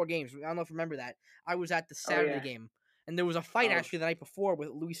in 4 games. I don't know if you remember that. I was at the Saturday game, and there was a fight actually the night before with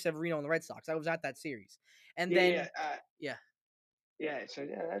Luis Severino and the Red Sox. I was at that series, and then so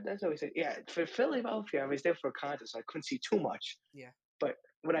that's always it. Yeah, for Philadelphia, I was there for a concert, so I couldn't see too much. Yeah, but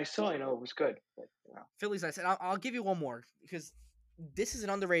what I saw, it was good. But, Phillies, I said I'll give you one more because this is an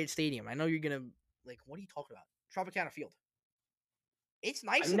underrated stadium. I know you're gonna what are you talking about? Tropicana Field. It's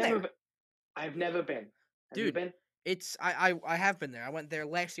nice there. I've never been. Have you been? It's I have been there. I went there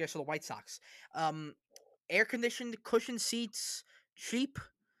last year. I saw the White Sox. Air conditioned, cushioned seats, cheap.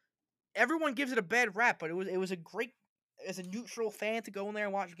 Everyone gives it a bad rap, but it was a great as a neutral fan to go in there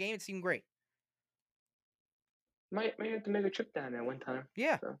and watch a game, it seemed great. Might have to make a trip down there one time.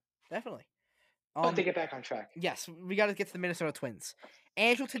 Yeah, So, definitely. but to get back on track. Yes, we got to get to the Minnesota Twins.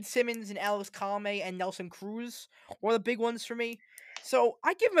 Andrelton Simmons and Alex Colome and Nelson Cruz were the big ones for me. So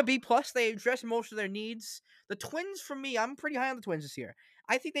I give them a B plus. They address most of their needs. The Twins, for me, I'm pretty high on the Twins this year.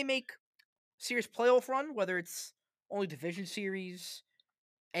 I think they make serious playoff run, whether it's only division series,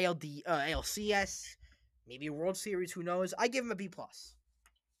 ALCS, maybe a World Series. Who knows? I give them a B plus.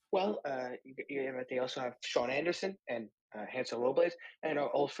 Well, they also have Sean Anderson and Hansel Robles and our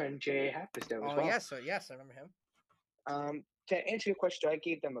old friend J.A. Happ is there as Oh well. yes, I remember him. To answer your question, I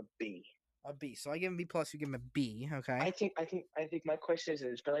gave them a B. A B. So I give him B plus. You give him a B. Okay. I think my question is,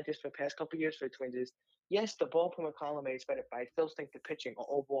 it's been like this for the past couple of years for the Twins. Is yes, the ball from McCollum is better, but I still think the pitching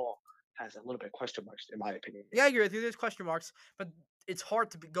overall has a little bit of question marks in my opinion. Yeah, I agree with you. There's question marks, but it's hard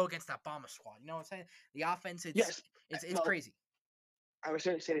to go against that bomber squad. You know what I'm saying? The offense, Yes, it's well, crazy. I was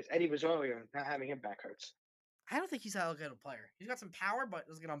going to say this. Eddie Rosario not having him back hurts. I don't think he's that good of a player. He's got some power, but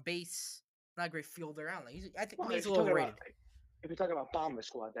doesn't get on base. Not a great fielder. I don't know. I think he's a little overrated. If you're talking about bomber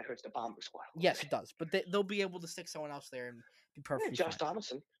squad, that hurts the bomber squad. Yes, it does. But they'll be able to stick someone else there and be perfectly Josh fine.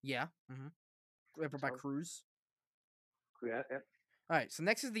 Donaldson. Yeah. Mm-hmm. By Cruz. Yeah. All right. So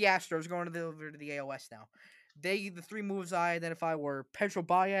next is the Astros going over to the AL West now. The three moves I identify were Pedro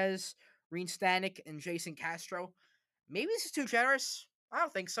Baez, Reen Stanek, and Jason Castro. Maybe this is too generous. I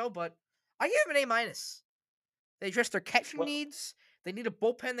don't think so, but I give him an A minus. They addressed their catching needs. They need a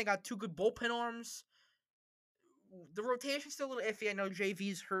bullpen. They got two good bullpen arms. The rotation's still a little iffy. I know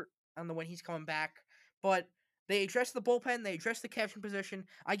JV's hurt. I don't know when he's coming back, but they addressed the bullpen. They addressed the catching position.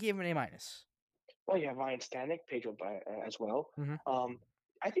 I gave him an A minus. Well, you have Ryan Stanek, Pedro as well. Mm-hmm.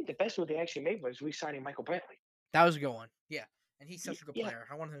 I think the best move they actually made was re-signing Michael Brantley. That was a good one. Yeah, and he's such a good player.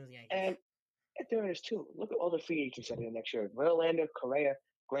 I want him in the Yankees. And there it is too. Look at all the free agents that are next year: Verlander, Correa,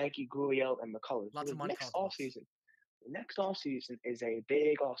 Greinke, Gurriel, and McCullers. Lots of money. Next offseason is a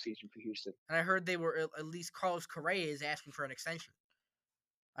big offseason for Houston. And I heard they were at least Carlos Correa is asking for an extension.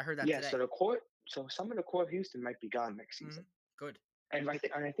 I heard that today. So some of the core of Houston might be gone next season. Good. And I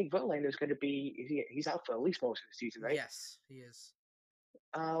think Verlander is going to be he's out for at least most of the season, right? Yes, he is.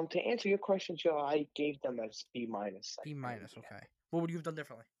 To answer your question, Joe, I gave them a B minus. B minus, okay. What would you have done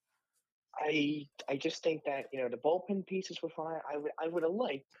differently? I just think that the bullpen pieces were fine. I would have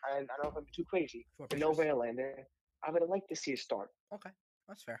liked, and I don't know if I'm too crazy, but no Verlander. I would have liked to see a start. Okay,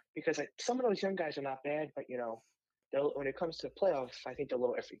 that's fair. Because some of those young guys are not bad, but when it comes to the playoffs, I think they're a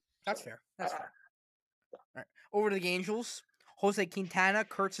little iffy. That's fair. That's fair. All right, over to the Angels. Jose Quintana,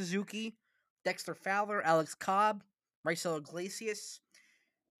 Kurt Suzuki, Dexter Fowler, Alex Cobb, Marcelo Iglesias.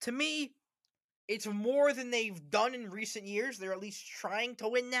 To me, it's more than they've done in recent years. They're at least trying to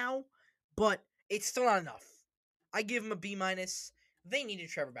win now, but it's still not enough. I give them a B minus. They needed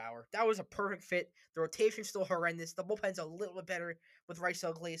Trevor Bauer. That was a perfect fit. The rotation's still horrendous. The bullpen's a little bit better with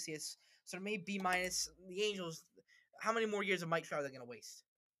Marcelo Iglesias. So to me, B minus. The Angels, how many more years of Mike Trout are they going to waste?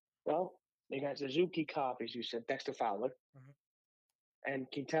 Well, they got Suzuki, Cobb, as you said, Dexter Fowler, and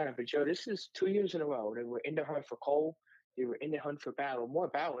Quintana. But Joe, this is 2 years in a row. They were in the hunt for Cole. They were in the hunt for Bauer. More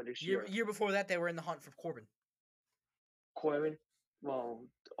Bauer this year. Year before that, they were in the hunt for Corbin. Well,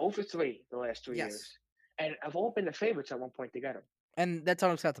 0-3 the last 3 years. And have all been the favorites at one point to get him. And that's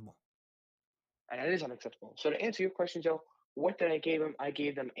unacceptable. And that is unacceptable. So to answer your question, Joe, what did I give them? I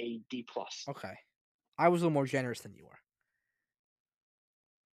gave them a D+. Okay. I was a little more generous than you were.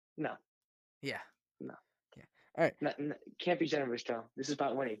 No. Yeah. No. Yeah. All right. No, can't be generous, Joe. This is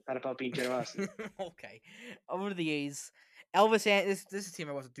about winning, not about being generous. Okay. Over to the A's. This is a team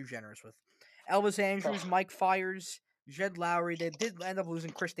I wasn't too generous with. Elvis Andrews, Mike Fiers, Jed Lowry. They did end up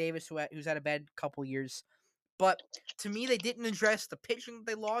losing Chris Davis, who's had a bad couple years. But to me, they didn't address the pitching that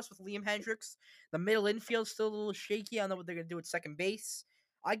they lost with Liam Hendricks. The middle infield's still a little shaky. I don't know what they're going to do at second base.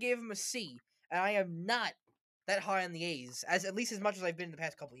 I gave them a C, and I am not that high on the A's, at least as much as I've been in the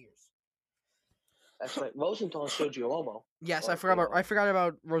past couple years. That's right. Rosenthal and Sergio Romo. Yes, I forgot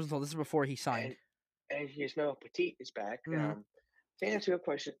about Rosenthal. This is before he signed. And Yasmel Petit is back. To answer your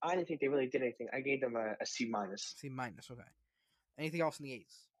question, I didn't think they really did anything. I gave them a C minus. C minus, okay. Anything else in the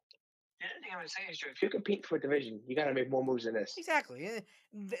A's? The other thing I would say is, if you're competing for a division, you got to make more moves than this. Exactly.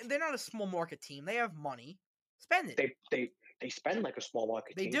 They're not a small market team. They have money. Spend it. They spend like a small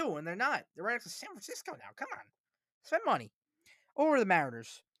market team. They do, and they're not. They're right next to San Francisco now. Come on. Spend money. Over the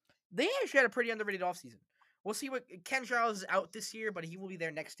Mariners. They actually had a pretty underrated offseason. We'll see what Ken Giles is out this year, but he will be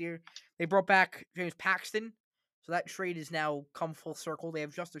there next year. They brought back James Paxton, so that trade is now come full circle. They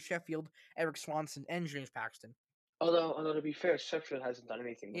have Justin Sheffield, Eric Swanson, and James Paxton. Although to be fair, Sheffield hasn't done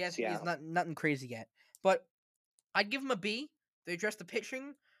anything. He's not nothing crazy yet. But I'd give them a B. They addressed the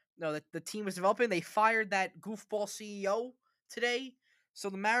pitching. No, that the team was developing. They fired that goofball CEO today, so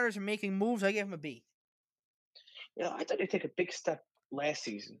the Mariners are making moves. I give them a B. I thought they'd take a big step last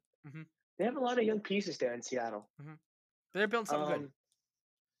season. Mm-hmm. They have a lot of young pieces there in Seattle. Mm-hmm. They're building something good. Um,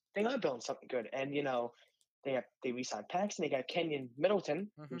 they are building something good, and they re-signed Paxton. They got Kenyon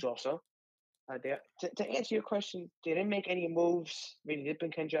Middleton, Mm-hmm. who's also there. To answer your question, they didn't make any moves. Maybe they did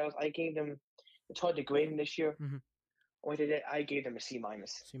bring Ken Giles. I gave them. It's hard to grade them this year. Mm-hmm. What they did, I gave them a C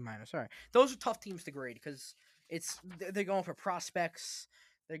minus. C minus. All right, those are tough teams to grade because they're going for prospects.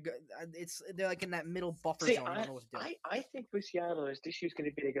 They're like in that middle buffer See, zone. You don't know what to do. I think with Seattle is this year's going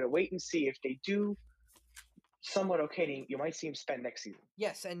to be. They're going to wait and see if they do somewhat okay. You might see them spend next season.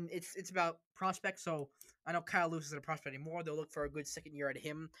 Yes, and it's about prospects. So I know Kyle Lewis isn't a prospect anymore. They'll look for a good second year out of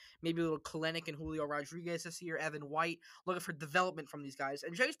him. Maybe a little Kalenic and Julio Rodriguez this year. Evan White looking for development from these guys.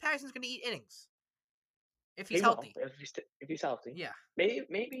 And James Paxton's going to eat innings if he's He will healthy. if he's healthy. Yeah.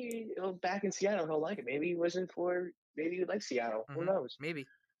 Maybe back in Seattle he'll like it. Maybe he wasn't for. Maybe he likes Seattle. Who knows? Maybe.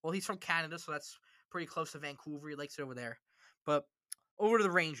 Well, he's from Canada, so that's pretty close to Vancouver. He likes it over there. But over to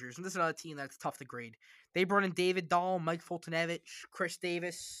the Rangers, and this is another team that's tough to grade. They brought in David Dahl, Mike Fultonevich, Chris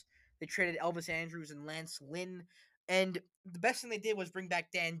Davis. They traded Elvis Andrews and Lance Lynn. And the best thing they did was bring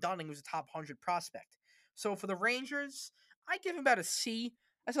back Dan Dunning, who's a top 100 prospect. So for the Rangers, I give him about a C.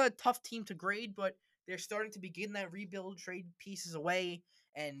 That's not a tough team to grade, but they're starting to begin that rebuild, trade pieces away,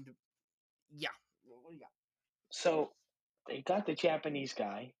 and yeah. What do you got? So they got the Japanese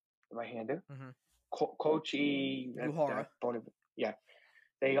guy, right-hander, Mm-hmm. Koichi. Yuhara. Yeah.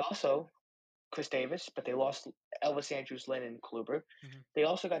 They also Chris Davis, but they lost Elvis Andrews, Lynn, and Kluber. Mm-hmm. They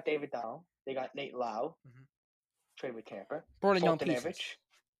also got David Dahl. They got Nate Lau, trade with Tampa. Brought in young pieces.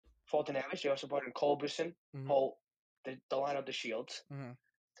 Fultonevich. They also brought in Culberson, Holt, the line of the Shields. Mm-hmm.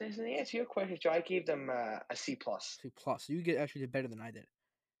 So to answer your question, Joe, I gave them a C plus. C plus. So you actually did better than I did.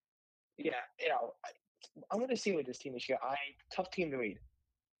 Yeah, I'm going to see with this team this year. Tough team to read.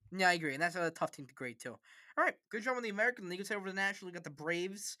 Yeah, I agree, and that's a tough team to grade too. All right, good job on the American League. Let's head over to the National League. Got the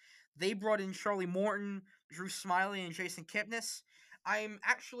Braves. They brought in Charlie Morton, Drew Smiley, and Jason Kipnis. I'm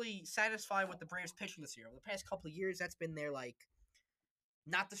actually satisfied with the Braves pitching this year. Over the past couple of years, that's been their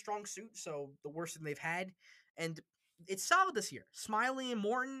not the strong suit, so the worst thing they've had, and it's solid this year. Smiley and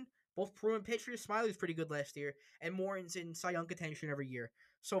Morton, both proven pitchers. Smiley was pretty good last year, and Morton's in Cy Young contention every year.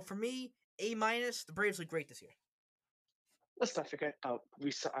 So for me, A minus. The Braves look great this year. Let's not forget about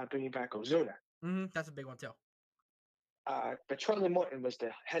bringing back Ozuna. That's a big one too. But Charlie Morton was the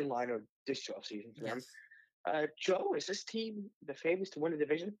headliner of this offseason for them. Joe, is this team the favorites to win the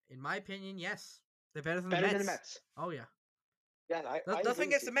division? In my opinion, yes. They're better than the the Mets. Oh yeah. Yeah, nothing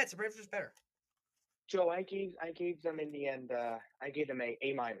against the Mets. The Braves are just better. Joe, I gave them in the end. I gave them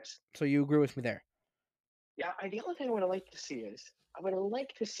A minus. So you agree with me there? Yeah. The only thing I would like to see is I would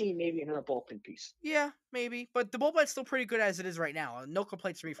like to see maybe another bullpen piece. Yeah, maybe, but the bullpen's still pretty good as it is right now. No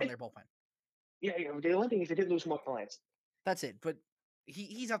complaints to me from their bullpen. Yeah, the only thing is they did lose Mark Lance. That's it. But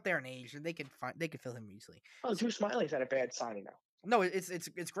he's up there in age, and they could fill him easily. Oh, Drew Smiley's had a bad signing now. No,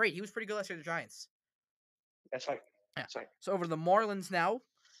 it's great. He was pretty good last year at the Giants. That's right. Yeah. That's right. So over to the Marlins now.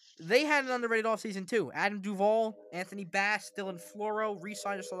 They had an underrated offseason too. Adam Duvall, Anthony Bass, Dylan Floro,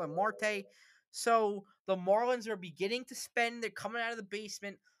 re-signed Starlin Marte. So the Marlins are beginning to spend. They're coming out of the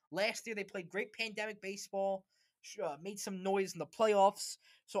basement. Last year they played great pandemic baseball, made some noise in the playoffs.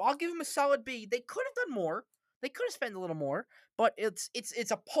 So I'll give them a solid B. They could have done more. They could have spent a little more, but it's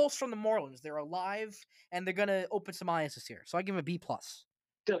a pulse from the Marlins. They're alive and they're gonna open some eyes this year. So I give them a B plus.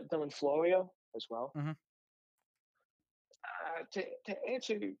 Dylan Florio as well. Mm-hmm. To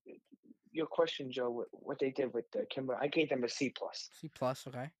answer your question, Joe, what they did with Kimber, I gave them a C plus. C plus,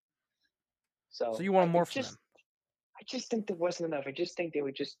 okay. So you want more from them? I just think there wasn't enough. I just think they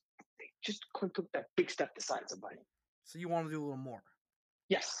just couldn't took that big step to sign somebody. So you want to do a little more?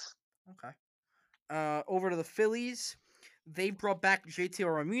 Yes. Okay. Over to the Phillies, they brought back JT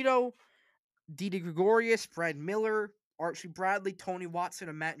Romito, Didi Gregorius, Brad Miller, Archie Bradley, Tony Watson,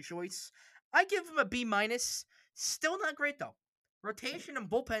 and Matt Joyce. I give them a B minus. Still not great though. Rotation and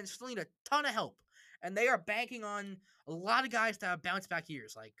bullpen still need a ton of help, and they are banking on a lot of guys to have bounce back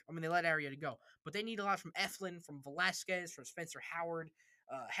years. They let Arrieta go, but they need a lot from Eflin, from Velasquez, from Spencer Howard,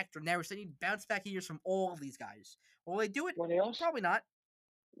 Hector Neris. They need bounce back years from all of these guys. Will they do it? Probably not.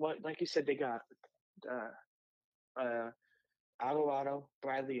 Well, like you said, they got Alvarado,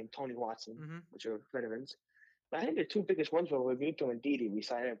 Bradley, and Tony Watson, which are veterans. But I think the two biggest ones were Romito and Didi. We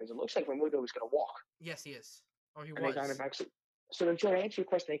signed up because it looks like Romito was going to walk. Yes, he is. Oh, he and was. They got him back. So to answer your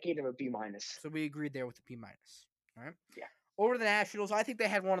question, I gave them a B minus. So we agreed there with the B minus. All right. Yeah. Over to the Nationals, I think they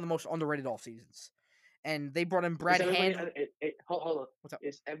had one of the most underrated off seasons. and they brought in Is Brad everybody? Hand. Hold on. What's up?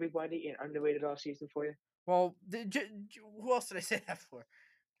 Is everybody an underrated off season for you? Well, who else did I say that for?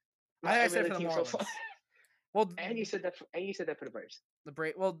 I Not think I every said it other for the team so far. Marlins. Well, And you said that. And you said that for the Braves. the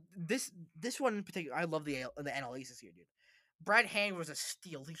break. Well, this one in particular, I love the NL East this year, dude. Brad Hand was a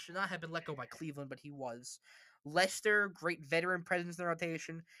steal. He should not have been let go by Cleveland, but he was. Lester, great veteran presence in the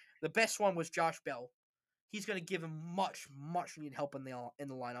rotation. The best one was Josh Bell. He's going to give him much needed help in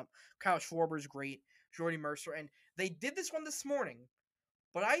the lineup. Kyle Schwarber's great. Jordy Mercer, and they did this one this morning,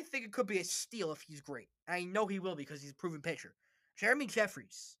 but I think it could be a steal if he's great. And I know he will because he's a proven pitcher. Jeremy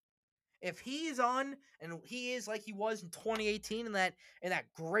Jeffries. If he is on and he is like he was in 2018 in that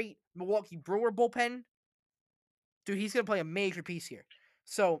great Milwaukee Brewer bullpen, dude, he's gonna play a major piece here.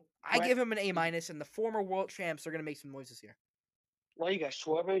 So I Brett. give him an A minus, and the former world champs are gonna make some noises here. Well, you got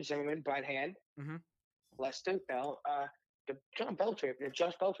Schwarber, Zimmerman, Brad Hand, Mm-hmm. Lester, Bell. The John Bell trade, the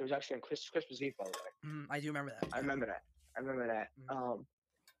Josh Bell trade was actually on Christmas Eve, by the way. I do remember that. I remember that. I remember that. Mm-hmm.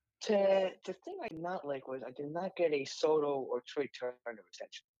 The thing I did not like was I did not get a Soto or Trey Turner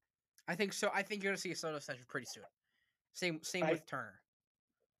extension. I think so. I think you're gonna see a Soto extension pretty soon. Same I with Turner.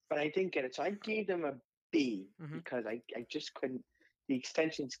 but I didn't get it, so I gave them a B Mm-hmm. because I just couldn't. The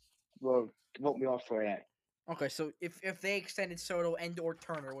extensions wrote me off for that. Okay, so if they extended Soto and or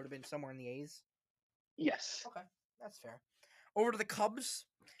Turner, it would have been somewhere in the A's. Yes. Okay, that's fair. Over to the Cubs,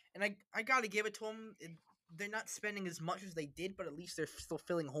 and I gotta give it to them. They're not spending as much as they did, but at least they're still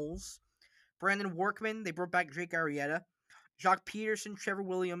filling holes. Brandon Workman, they brought back Jake Arrieta, Jock Peterson, Trevor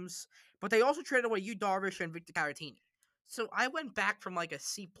Williams, but they also traded away Yu Darvish and Victor Caratini. So I went back from like a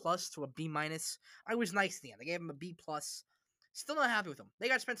C plus to a B minus. I was nice at the end. I gave them a B plus. Still not happy with them. They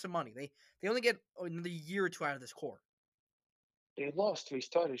got to spend some money. They only get another year or two out of this core. They lost three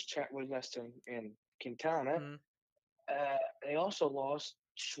starters: Chatwood, Lester, and Quintana. Mm-hmm. They also lost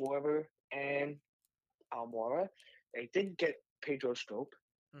Schwarber and Almora. They didn't get Pedro Scope.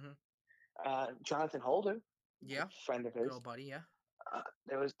 Mm-hmm. Jonathan Holder, Yeah, friend of good his. old buddy. Yeah.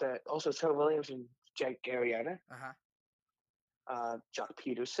 There was also Trevor Williams and Jake Arrieta. Uh-huh. Jock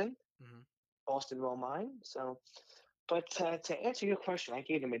Peterson, Mm-hmm. Austin Romine. So, but to answer your question, I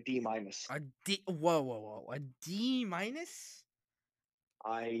gave them a D minus. A D. Whoa! A D minus?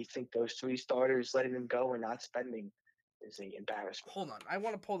 I think those three starters letting them go and not spending is an embarrassment. Hold on. I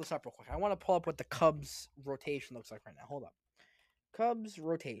want to pull this up real quick. I want to pull up what the Cubs rotation looks like right now. Hold up. Cubs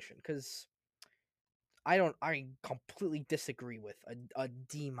rotation, because I completely disagree with a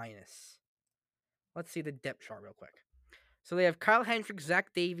D minus. Let's see the depth chart real quick. So they have Kyle Hendricks,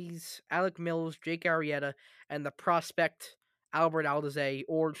 Zach Davies, Alec Mills, Jake Arrieta, and the prospect Albert Aldaze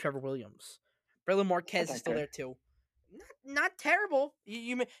or Trevor Williams. Braylon Marquez is still there too. Not terrible.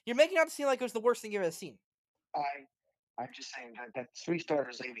 You're making out to seem like it was the worst thing you've ever seen. I'm just saying that three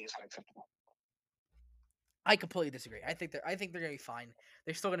starters leaving is unacceptable. I completely disagree. I think they're gonna be fine.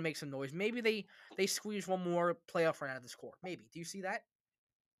 They're still gonna make some noise. Maybe they squeeze one more playoff run out of this core. Maybe. Do you see that?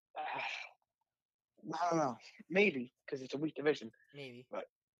 I don't know. Maybe because it's a weak division. Maybe. But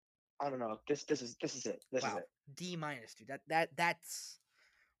I don't know. This is it. This is it. D minus, dude. That's.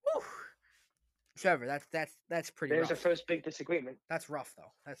 Whew. Trevor, that's pretty There's rough. the first big disagreement. That's rough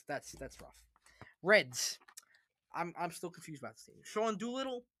though. That's rough. Reds. I'm still confused about this team. Sean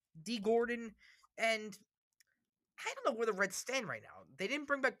Doolittle, D Gordon, and I don't know where the Reds stand right now. They didn't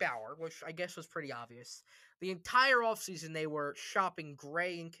bring back Bauer, which I guess was pretty obvious. The entire offseason, they were shopping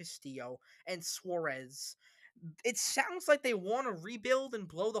Gray and Castillo and Suarez. It sounds like they want to rebuild and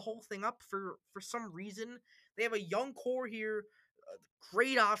blow the whole thing up for some reason. They have a young core here,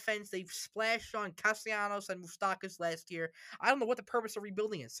 great offense. They've splashed on Castellanos and Moustakas last year. I don't know what the purpose of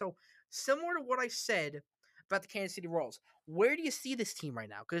rebuilding is. So, similar to what I said about the Kansas City Royals, where do you see this team right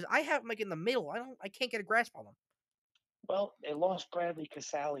now? Because I have them like in the middle. I can't get a grasp on them. Well, they lost Bradley,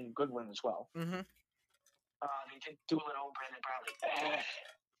 Casale, and Goodwin as well. Mm-hmm. They did Doolittle, Brandon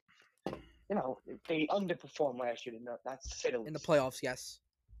Bradley. They underperformed last year. Not to say the least. In the playoffs, yes.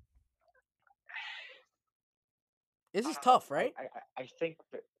 This is I don't tough, know. right? I think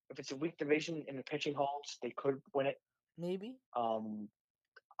that if it's a weak division and the pitching holds, they could win it. Maybe.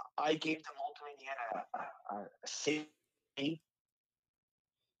 I gave them ultimately a C.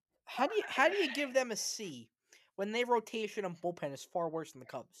 How do you give them a C when their rotation and bullpen is far worse than the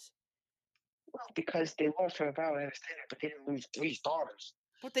Cubs? Well, because they lost for about I understand it, but they didn't lose three starters.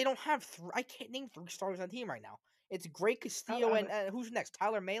 But they don't have I can't name three stars on the team right now. It's Gray Castillo and who's next?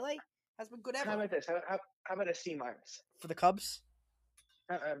 Tyler Melee has been good ever. How about this? How about a C minus For the Cubs?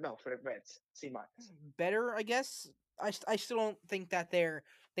 No, for the Reds, C minus. Better, I guess. I still don't think that they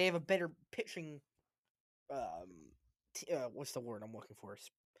have a better pitching. What's the word I'm looking for?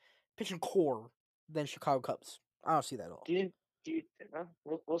 Pitching core than Chicago Cubs. I don't see that at all. Do you? Do you?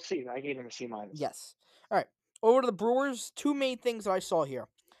 Well, we'll see. I gave him a C minus. Yes. All right. Over to the Brewers. Two main things that I saw here: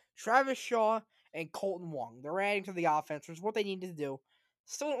 Travis Shaw and Colton Wong. They're adding to the offense, which is what they needed to do.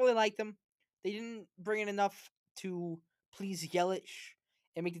 Still don't really like them. They didn't bring in enough to please Yelich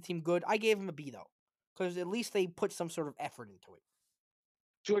and make the team good. I gave them a B though, because at least they put some sort of effort into it.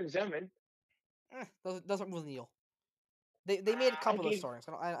 Jordan Zimmerman. Doesn't move the needle. They made a I couple of those gave startings.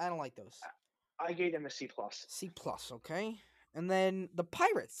 I don't like those. I gave them a C plus. C plus, okay. And then the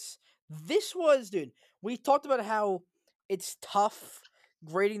Pirates. This was, dude. We talked about how it's tough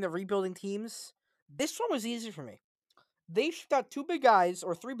grading the rebuilding teams. This one was easy for me. They shipped out two big guys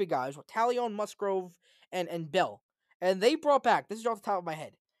or three big guys with Talion, Musgrove, and Bell. And they brought back, this is off the top of my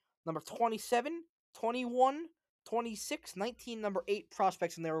head, number 27, 21, 26, 19, number 8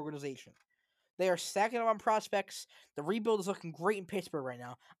 prospects in their organization. They are stacking up on prospects. The rebuild is looking great in Pittsburgh right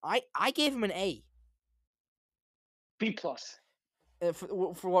now. I gave him an A. B plus.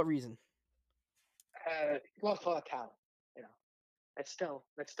 For what reason? Lost a lot of talent. You know, that still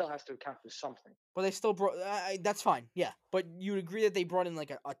has to account for something. But they still brought. That's fine. Yeah, but you would agree that they brought in like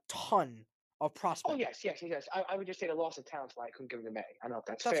a ton of prospects. Oh yes. I would just say the loss of talent why I couldn't give them an A. I don't know if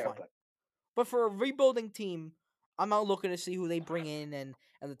that's That's fair, fine. But for a rebuilding team, I'm not looking to see who they bring in and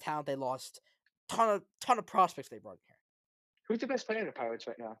the talent they lost. Ton of prospects they brought in here. who's the best player in the Pirates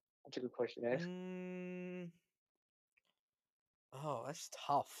right now? That's a good question to ask. Oh, that's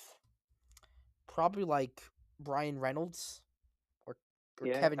tough. Probably like Brian Reynolds or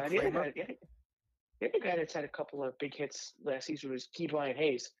Yeah, Kevin the other Kramer. guy, the other guy that's had a couple of big hits last season was Key Brian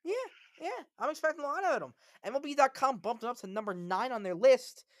Hayes. Yeah, I'm expecting a lot out of them. MLB.com bumped him up to number 9 on their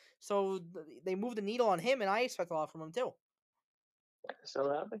list, so they moved the needle on him, and I expect a lot from him too.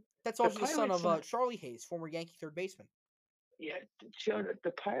 So That's the also the son Pirates, of Charlie Hayes, former Yankee third baseman. yeah, Joe,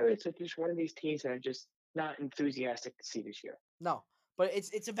 the Pirates are just one of these teams that I'm just not enthusiastic to see this year. No, but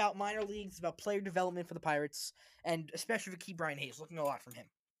it's about minor leagues, it's about player development for the Pirates, and especially for Key Brian Hayes, looking a lot from him.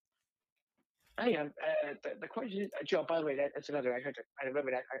 I am. The question is, Joe. By the way, that's another. I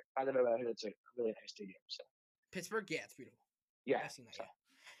remember that. I remember that. It's a really nice stadium. So Pittsburgh, yeah, it's beautiful. yeah, I've seen that. so,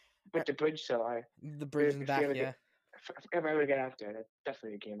 Yeah, with the bridge. So the bridge in the back. Yeah, if I ever get out there, that's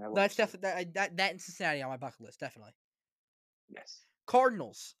definitely a game I will. that's definitely that in Cincinnati on my bucket list, definitely. Yes.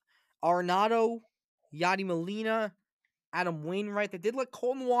 Cardinals, Arenado, Yadi Molina, Adam Wainwright. They did let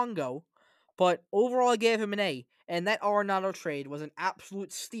Colton Wong go, but overall I gave him an A. And that Arenado trade was an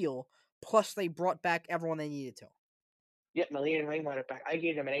absolute steal. Plus, they brought back everyone they needed to. Yeah, Molina and Wainwright are back. I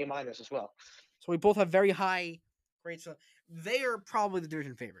gave them an A minus as well. So we both have very high grades. So they are probably the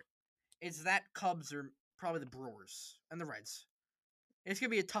division favorite. It's that Cubs are probably the Brewers and the Reds. It's gonna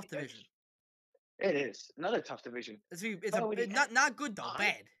be a tough division. It is another tough division. Not good though.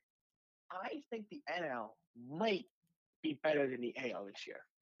 Bad. I think the NL might be better than the AL this year.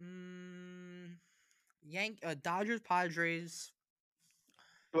 Dodgers, Padres,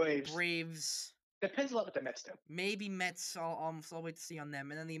 Braves. Depends a lot what the Mets do. Maybe Mets. I'll wait to see on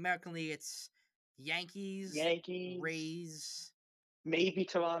them. And then the American League, it's Yankees, Rays, maybe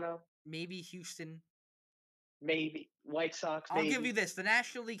Toronto, maybe Houston, maybe White Sox. I'll give you this: the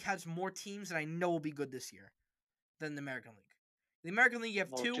National League has more teams that I know will be good this year than the American League. The American League, you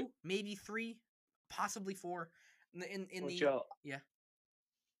have 2, maybe 3, possibly 4. Joe, yeah.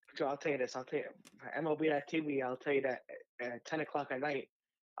 Joe, I'll tell you this. I'll tell you, MLB.TV. I'll tell you that at 10 o'clock at night,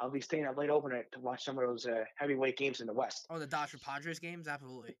 I'll be staying up late overnight to watch some of those heavyweight games in the West. Oh, the Dodger Padres games,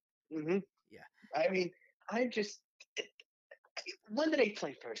 absolutely. Mm-hmm. Yeah. I mean, I'm just. When do they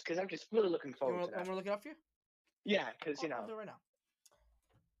play first? Because I'm just really looking forward to that. I'm gonna look it up for you. Yeah, because I'll do it right now.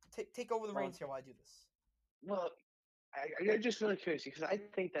 Take over the reins here while I do this. Well, I'm just really curious because I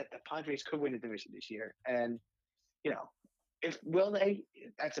think that the Padres could win the division this year, and if will they?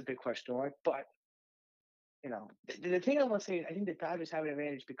 That's a big question mark. But the thing I want to say is I think the Padres have an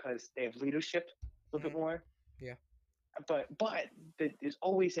advantage because they have leadership a little bit more. Yeah. But there's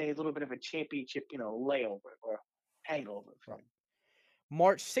always a little bit of a championship, layover or hangover from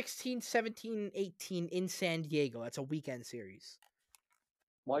March 16, 17, 18 in San Diego. That's a weekend series.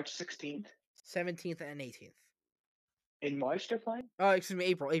 March 16th, 17th, and 18th. In March they're playing? Excuse me,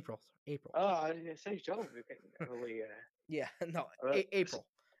 April. Oh, I was gonna say Joe. Really, yeah, no, April,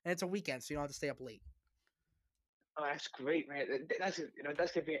 and it's a weekend, so you don't have to stay up late. Oh, that's great, man. That's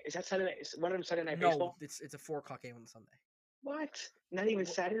gonna be. Is that Saturday? Is one of them Saturday Night Baseball? No, it's a 4:00 game on Sunday. What? Not even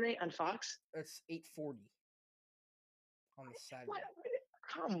Saturday on Fox? It's 8:40 on the Saturday. What?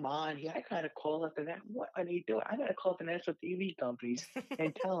 Come on, yeah, I gotta call up to that. What are they doing? I gotta call up the national TV companies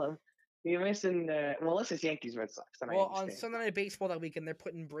and tell them you're missing. Unless it's Yankees Red Sox. Well, on Sunday Night Baseball that weekend, they're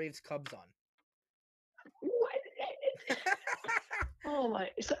putting Braves Cubs on. Oh my,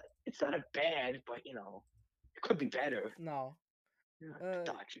 it's not a bad, but it could be better. No. The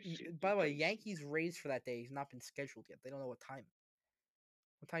Dodgers, By the way, jeez. Yankees Rays for that day has not been scheduled yet. They don't know what time.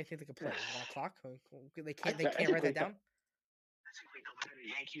 What time do you think they could play? 1 o'clock? They can't. They I can't think write that down. I think we go better.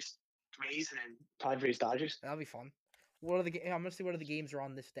 Yankees, Rays, and then Padres, Dodgers. That'll be fun. What are the? I'm gonna see what are the games are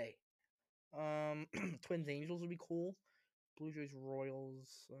on this day. Twins Angels would be cool. Blue Jays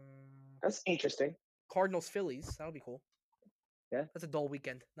Royals. That's interesting. Cardinals Phillies. That'll be cool. Yeah. That's a dull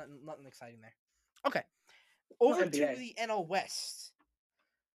weekend. Nothing exciting there. Okay. No Over to NBA. the NL West.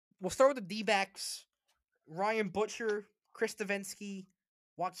 We'll start with the D-backs. Ryan Butcher, Chris Davinsky,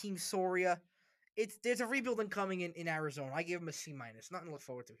 Joaquin Soria. There's a rebuilding coming in Arizona. I give him a C minus. Nothing to look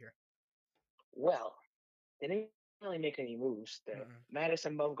forward to here. Well, they didn't really make any moves. The Mm-mm.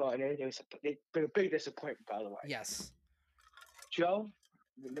 Madison Bumgarner, they been a big disappointment, by the way. Yes. Joe,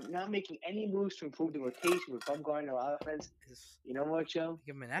 not making any moves to improve the rotation with Bumgarner offense. You know what, Joe?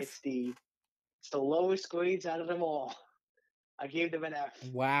 Give him an F. It's the lowest grades out of them all. I gave them an F.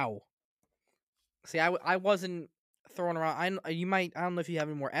 Wow. See, I wasn't throwing around. I don't know if you have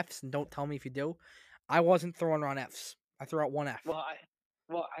any more Fs, and don't tell me if you do. I wasn't throwing around Fs. I threw out one F.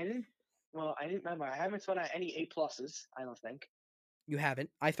 I didn't remember. I haven't thrown out any A pluses. I don't think. You haven't.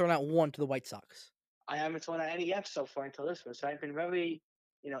 I thrown out one to the White Sox. I haven't thrown out any Fs so far until this one. So I've been very,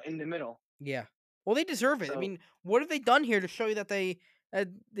 in the middle. Yeah. Well, they deserve it. So, I mean, what have they done here to show you that they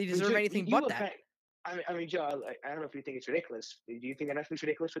deserve anything but that? I mean, Joe, I don't know if you think it's ridiculous. Do you think that is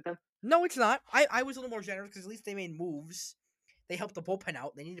ridiculous with them? No, it's not. I was a little more generous because at least they made moves. They helped the bullpen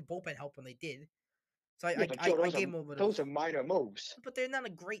out. They needed bullpen help when they did. So I gave them a little bit. Those are minor moves. But they're not a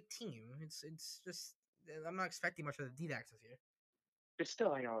great team. It's just I'm not expecting much of the D-backs this year. But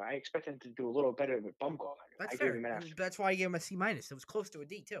still, I expect them to do a little better with Bumgarner. That's I fair. gave him an F. That's why I gave him a C minus. It was close to a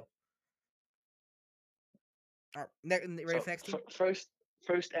D too. All right, ready for next team?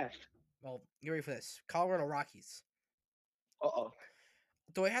 First F. Well, you ready for this? Colorado Rockies. Uh-oh.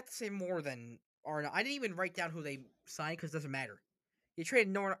 Do I have to say more than Arno? I didn't even write down who they signed because it doesn't matter. You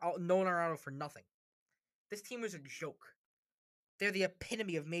traded Nolan Arenado for nothing. This team was a joke. They're the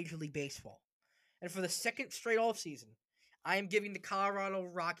epitome of Major League Baseball. And for the second straight offseason, I am giving the Colorado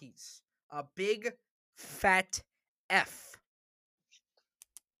Rockies a big, fat F.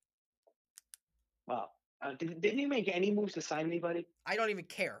 Wow. Didn't he make any moves to sign anybody? I don't even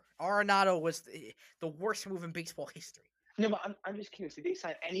care. Arenado was the worst move in baseball history. No, but I'm just curious. Did they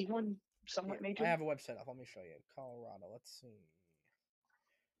sign anyone somewhat major? I have a website up. Let me show you. Colorado. Let's see.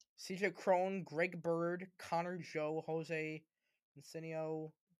 CJ Cron, Greg Bird, Connor Joe, Jose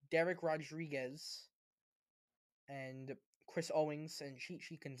Incenio, Derek Rodriguez, and Chris Owings and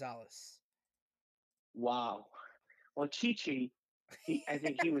Chichi Gonzalez. Wow. Well, Chichi, I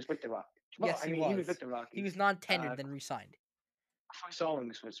think he was with the Rockies. Well, Yes, he was with the Rockies. He was non-tendered, then re-signed. Chris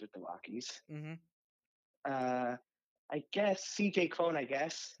Owings was with the Rockies. Mm-hmm. I guess CJ Cron.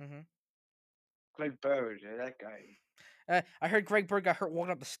 Mm-hmm. Greg Bird, that guy. I heard Greg Bird got hurt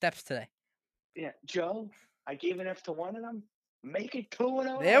walking up the steps today. Yeah, Joe, I gave an F to one of them. Make it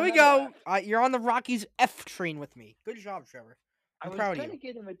 2-0. There we go. You're on the Rockies F train with me. Good job, Trevor. I'm proud of you. I was going to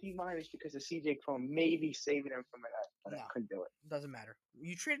give him a D minus because of CJ Cron maybe saving him from an F, but I couldn't do it. Doesn't matter.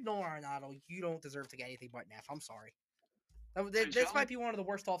 You traded Nolan Arenado. You don't deserve to get anything but an F. I'm sorry. This might be one of the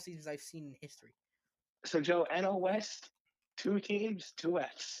worst off seasons I've seen in history. So, Joe, NL West, 2 teams, 2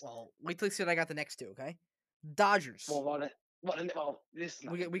 Fs. Well, wait till you see what I got the next 2, okay? Dodgers. This is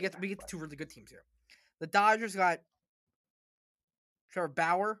we get the 2 really good teams here. The Dodgers got Trevor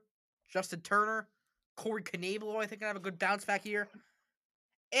Bauer, Justin Turner, Corey Knebel. I think I have a good bounce back here.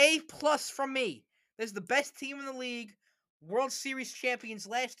 A+ from me. This is the best team in the league. World Series champions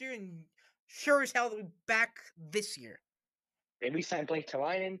last year, and sure as hell they'll be back this year. They re-signed Blake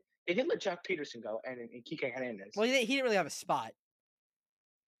Treinen. They didn't let Jock Peterson go and Kike Hernandez. Well, he didn't really have a spot.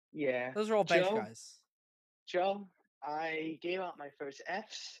 Yeah. Those are all bench guys. Joe, I gave out my first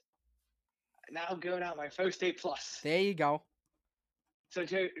Fs. Now I'm going out my first A+. There you go. So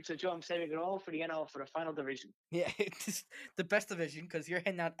Joe, I'm saving it all for the NL for the final division. Yeah, it's the best division because you're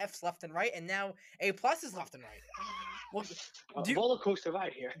handing out Fs left and right, and now A+ is left and right. Well, roller coaster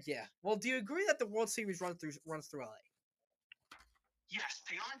ride here. Yeah. Well, do you agree that the World Series runs through LA? Yes.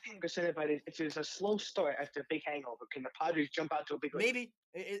 The only thing I'm concerned about is if there's a slow start after a big hangover, can the Padres jump out to a big lead? Maybe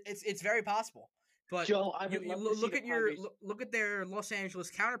it's very possible. But Joe, look at their Los Angeles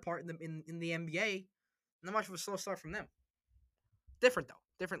counterpart in the NBA. Not much of a slow start from them. Different though,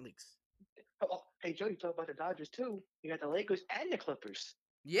 different leagues. Oh, hey Joe, you talk about the Dodgers too. You got the Lakers and the Clippers.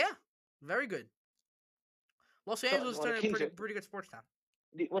 Yeah, very good. Los Angeles turned a pretty good sports town.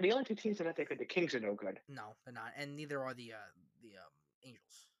 The only 2 teams that are not that good, the Kings are no good. No, they're not, and neither are the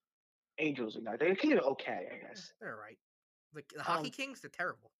Angels. Angels are not. They're kind of okay, I guess. They're all right. The Hockey Um, Kings, they're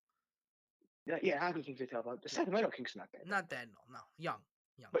terrible. yeah, Hockey Kings are tough. The Yeah. Sacramento Kings are not that bad. Not that, no. Young.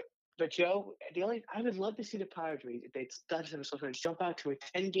 But Joe, I would love to see the Padres if they Dodgers themselves and jump out to a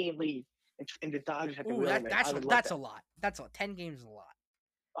 10-game lead and the Dodgers have to Ooh, reel them in. I would love that's a that. lot. That's a lot. 10 games is a lot.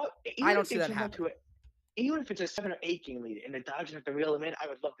 Oh, I even don't if see they that jump out to happening. it, even if it's a 7 or 8 game lead and the Dodgers have to reel them in, I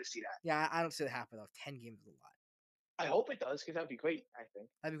would love to see that. Yeah, I don't see that happening though. 10 games is a lot. I hope it does because that would be great. I think.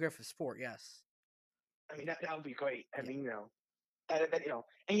 That'd be great for the sport. Yes. I mean, that would be great. I Yeah. mean,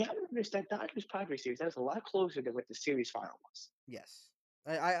 and you have to understand Dodgers Padres series. That was a lot closer than what the series final was. Yes.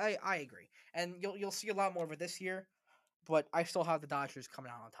 I agree, and you'll see a lot more of it this year. But I still have the Dodgers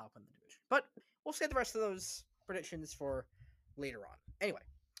coming out on top in the division. But we'll save the rest of those predictions for later on. Anyway,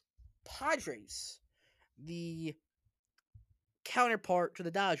 Padres, the counterpart to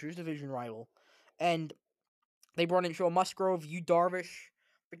the Dodgers, division rival, and they brought in Joe Musgrove, Yu Darvish,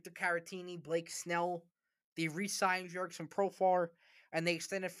 Victor Caratini, Blake Snell. They re-signed Jurickson Profar, and they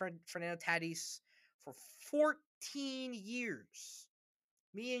extended Fernando Tatis for 14 years.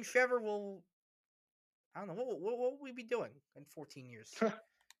 Me and Trevor will. I don't know what will we be doing in 14 years.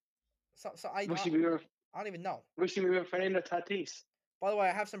 So Wishing we were, I don't even know. wishing we were Fernando Tatis. By the way,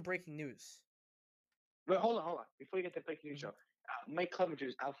 I have some breaking news. But hold on. Before you get to breaking news, show, Mike Clevenger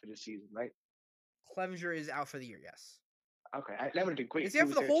is out for the season, right? Clevenger is out for the year. Yes. Okay, that would have been great. Is If he he out for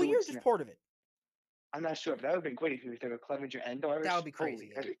was the there whole 2 year? Or weeks just now. part of it. I'm not sure, but that would have been great if he was there with Clevenger and Darvish. That would be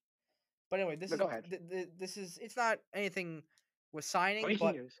crazy. Holy, Yeah. But anyway, go ahead. This is it's not anything with signing, Breaking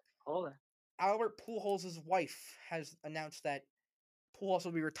but news. Hold on. Albert Pujols' wife has announced that Pujols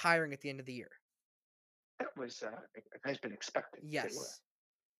will be retiring at the end of the year. That was has been expected. Yes.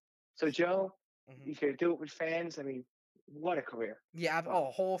 So Joe, Mhm. you could do it with fans. I mean, what a career! Yeah.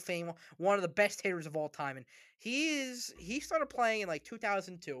 Wow. Hall of Fame, one of the best hitters of all time, and he started playing in like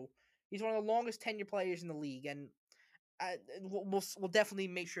 2002. He's one of the longest tenure players in the league, and we'll definitely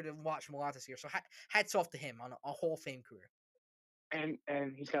make sure to watch him a lot this year. So hats off to him on a Hall of Fame career. And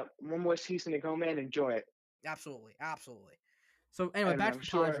he's got one more season to go, man. Enjoy it. Absolutely. So anyway, And back I'm to the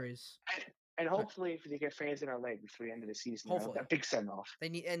sure, Padres. and hopefully, if they get fans in our leg before the end of the season, Hopefully. a big send off. They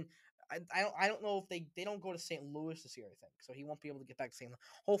need, and I don't know if they don't go to St. Louis this year. I think so. He won't be able to get back to St. Louis.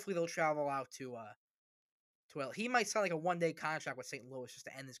 Hopefully, they'll travel out to L. He might sign like a 1-day contract with St. Louis just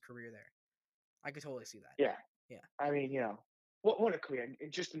to end his career there. I could totally see that. Yeah. Yeah. I mean, what a career!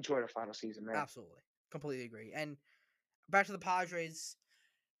 And just enjoy the final season, man. Absolutely, completely agree. And back to the Padres.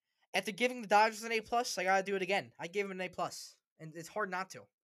 After giving the Dodgers an A+, I gotta do it again. I gave him an A+, and it's hard not to.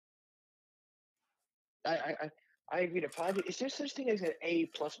 I agree. The Padres. Is there such thing as an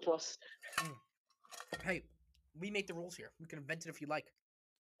A++? Hey, we make the rules here. We can invent it if you like.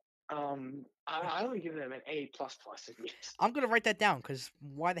 I would give them an A++. I'm gonna write that down because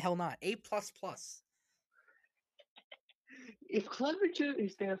why the hell not? A++. If Clevenger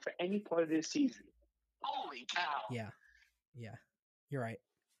is there for any part of this season, holy cow! Yeah, you're right.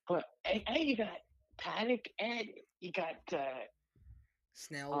 But and you got Paddock and you got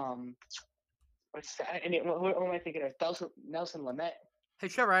Snell. What's that? And what am I thinking of? Nelson Lamet. Hey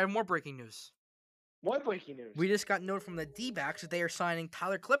Trevor, I have more breaking news. What breaking news? We just got note from the D-backs that they are signing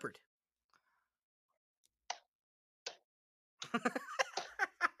Tyler Clippard.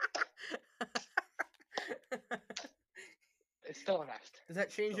 It's still an F. Does that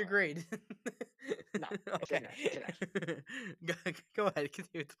change your grade? No. Okay. Go ahead.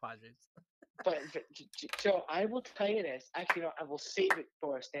 Continue with the Padres. But Joe, I will tell you this. Actually, no, I will save it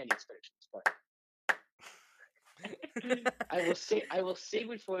for our standings predictions. But I will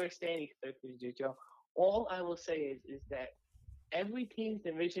save it for our standings predictions, Joe. All I will say is that every team's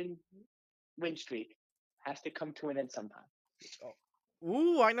division win streak has to come to an end sometime.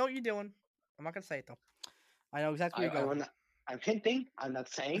 Ooh, I know what you're doing. I'm not gonna say it though. I know exactly where you're going. I'm hinting. I'm not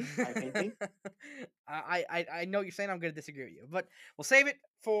saying. I'm hinting. I know what you're saying. I'm going to disagree with you, but we'll save it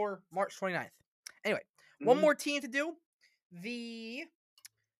for March 29th. Anyway, one more team to do. The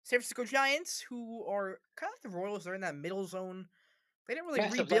San Francisco Giants, who are kind of like the Royals. They're in that middle zone. They didn't really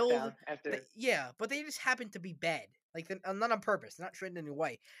rebuild. But they just happened to be bad. Like, not on purpose. They're not trending in a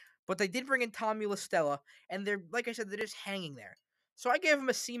way. But they did bring in Tommy La Stella, and they're, like I said, they're just hanging there. So I gave them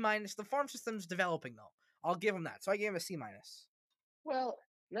a C-. The farm system's developing, though. I'll give them that. So I gave him a C-. Well,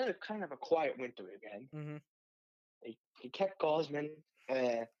 another kind of a quiet winter again. Mm-hmm. They kept Gosman.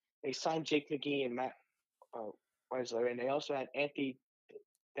 They signed Jake McGee and Matt Weisler, and they also had Anthony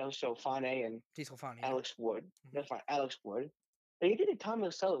Delciofane and Alex Wood. Mm-hmm. That's fine, Alex Wood. They did it. Tommy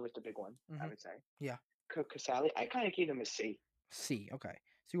Lassella was the big one, I would say. Yeah. Kirk Casale. I kind of gave him a C. C. Okay.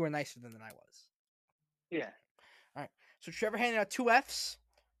 So you were nicer than I was. Yeah. All right. So Trevor handed out 2 Fs,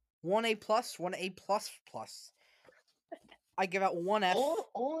 1 A plus, 1 A plus plus. I give out 1 F.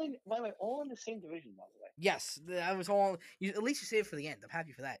 All in, by the way, all in the same division, by the way. Yes, that was all. At least you saved it for the end. I'm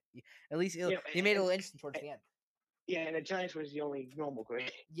happy for that. At least You know, they made it a little interesting towards the end. yeah, and the Giants was the only normal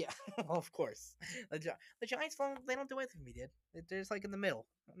grade. Yeah, well, of course. The Giants don't do anything we did. They're just like in the middle,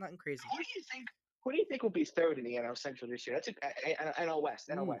 nothing crazy. Who do you think? Who do you think will be third in the NL Central this year? That's NL West.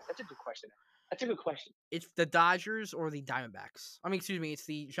 NL Ooh. West. That's a good question. That's a good question. It's the Dodgers or the Diamondbacks. I mean, excuse me, it's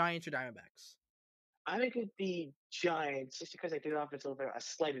the Giants or Diamondbacks. I think it'd be Giants just because I think the offense a little bit a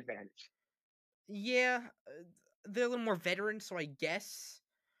slight advantage. Yeah, they're a little more veteran, so I guess.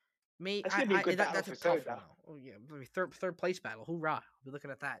 That's gonna be a good battle that's for a tough third, one, though. though. Oh yeah, third place battle. Hoorah! I'll be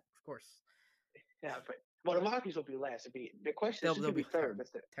looking at that, of course. Yeah, but well, the Rockies will be last. The question is who's They'll gonna be be third. That's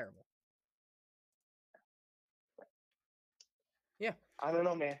it. terrible. Yeah, I don't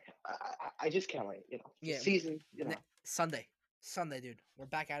know, man. I just can't wait. The season. Sunday, dude. We're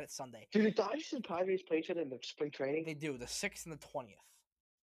back at it Sunday. Do the Dodgers and Padres play each other in the spring training? They do, the 6th and the 20th.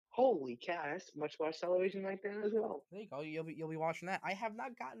 Holy cow! That's much watch television right there as well. There you go. You'll be watching that. I have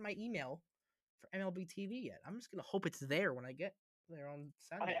not gotten my email for MLB TV yet. I'm just gonna hope it's there when I get there on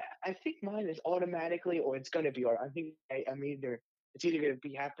Saturday. I think mine is automatically, or it's gonna be. I think I'm either it's either gonna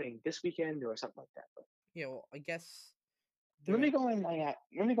be happening this weekend or something like that. But yeah, well, I guess. Let me go in my app.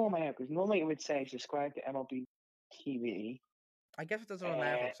 Because normally it would say subscribe to MLB TV. I guess it doesn't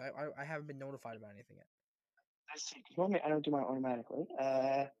automatically. So I haven't been notified about anything yet. Let's see. Normally I don't do mine automatically.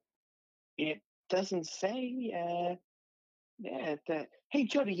 It doesn't say. Hey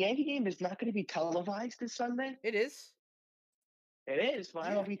Joe, the Yankee game is not going to be televised this Sunday. It is. It is. But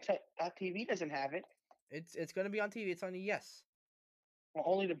MLB TV doesn't have it. It's going to be on TV. It's on the Yes. Well,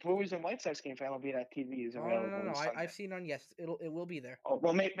 only the Brewers and White Sox game for MLB.TV is available. No. I've seen on Yes. It will be there. Oh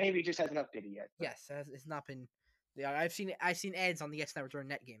well, maybe it just hasn't updated yet. But. Yes, it's not been. Yeah, I've seen ads on the Yes Network during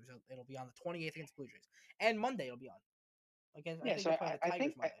net games. It'll be on the 28th against Blue Jays, and Monday it'll be on. Against I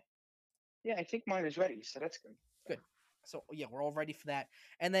think Monday. I think mine is ready, so that's good. Good. So yeah, we're all ready for that.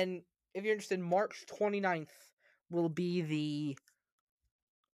 And then if you're interested, March 29th will be the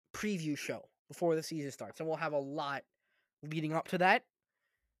preview show before the season starts, and we'll have a lot leading up to that.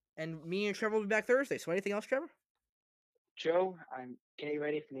 And me and Trevor will be back Thursday. So anything else, Trevor? Joe, I'm getting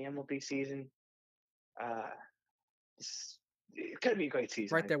ready for the MLB season. It's gonna be a great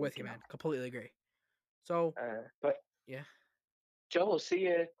season. Right there with you, man. Completely agree. So, but yeah, Joe, we'll see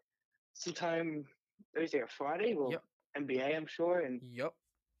you sometime Thursday or Friday. We'll NBA, I'm sure, and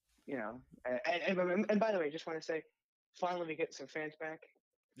and by the way, I just want to say, finally we get some fans back.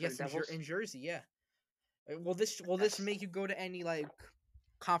 Yes, in Jersey, yeah. Will this make you go to any like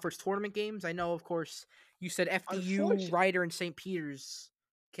conference tournament games? I know, of course, you said FDU, Ryder, and St. Peter's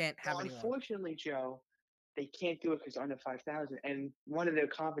can't have anyone. Unfortunately, Joe, they can't do it because they're under 5,000, and one of their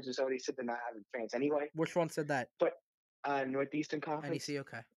conferences already said they're not having fans anyway. Which one said that? But Northeastern Conference. NEC,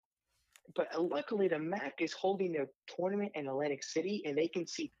 okay. But luckily, the MAC is holding their tournament in Atlantic City, and they can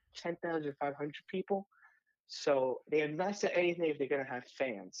seat 10,500 people. So they have not said anything if they're going to have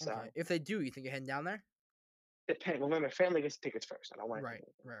fans. So. Okay. If they do, you think you're heading down there? Depends. Remember, family gets tickets first. I don't want right.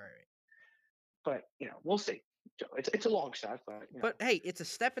 But we'll see. It's a long shot, but. But hey, it's a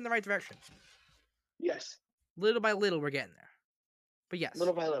step in the right direction. Yes. Little by little, we're getting there. But yes.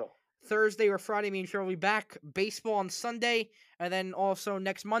 Little by little. Thursday or Friday, me and Cheryl will be back. Baseball on Sunday, and then also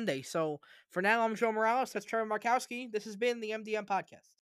next Monday. So for now, I'm Joe Morales. That's Trevor Markowski. This has been the MDM Podcast.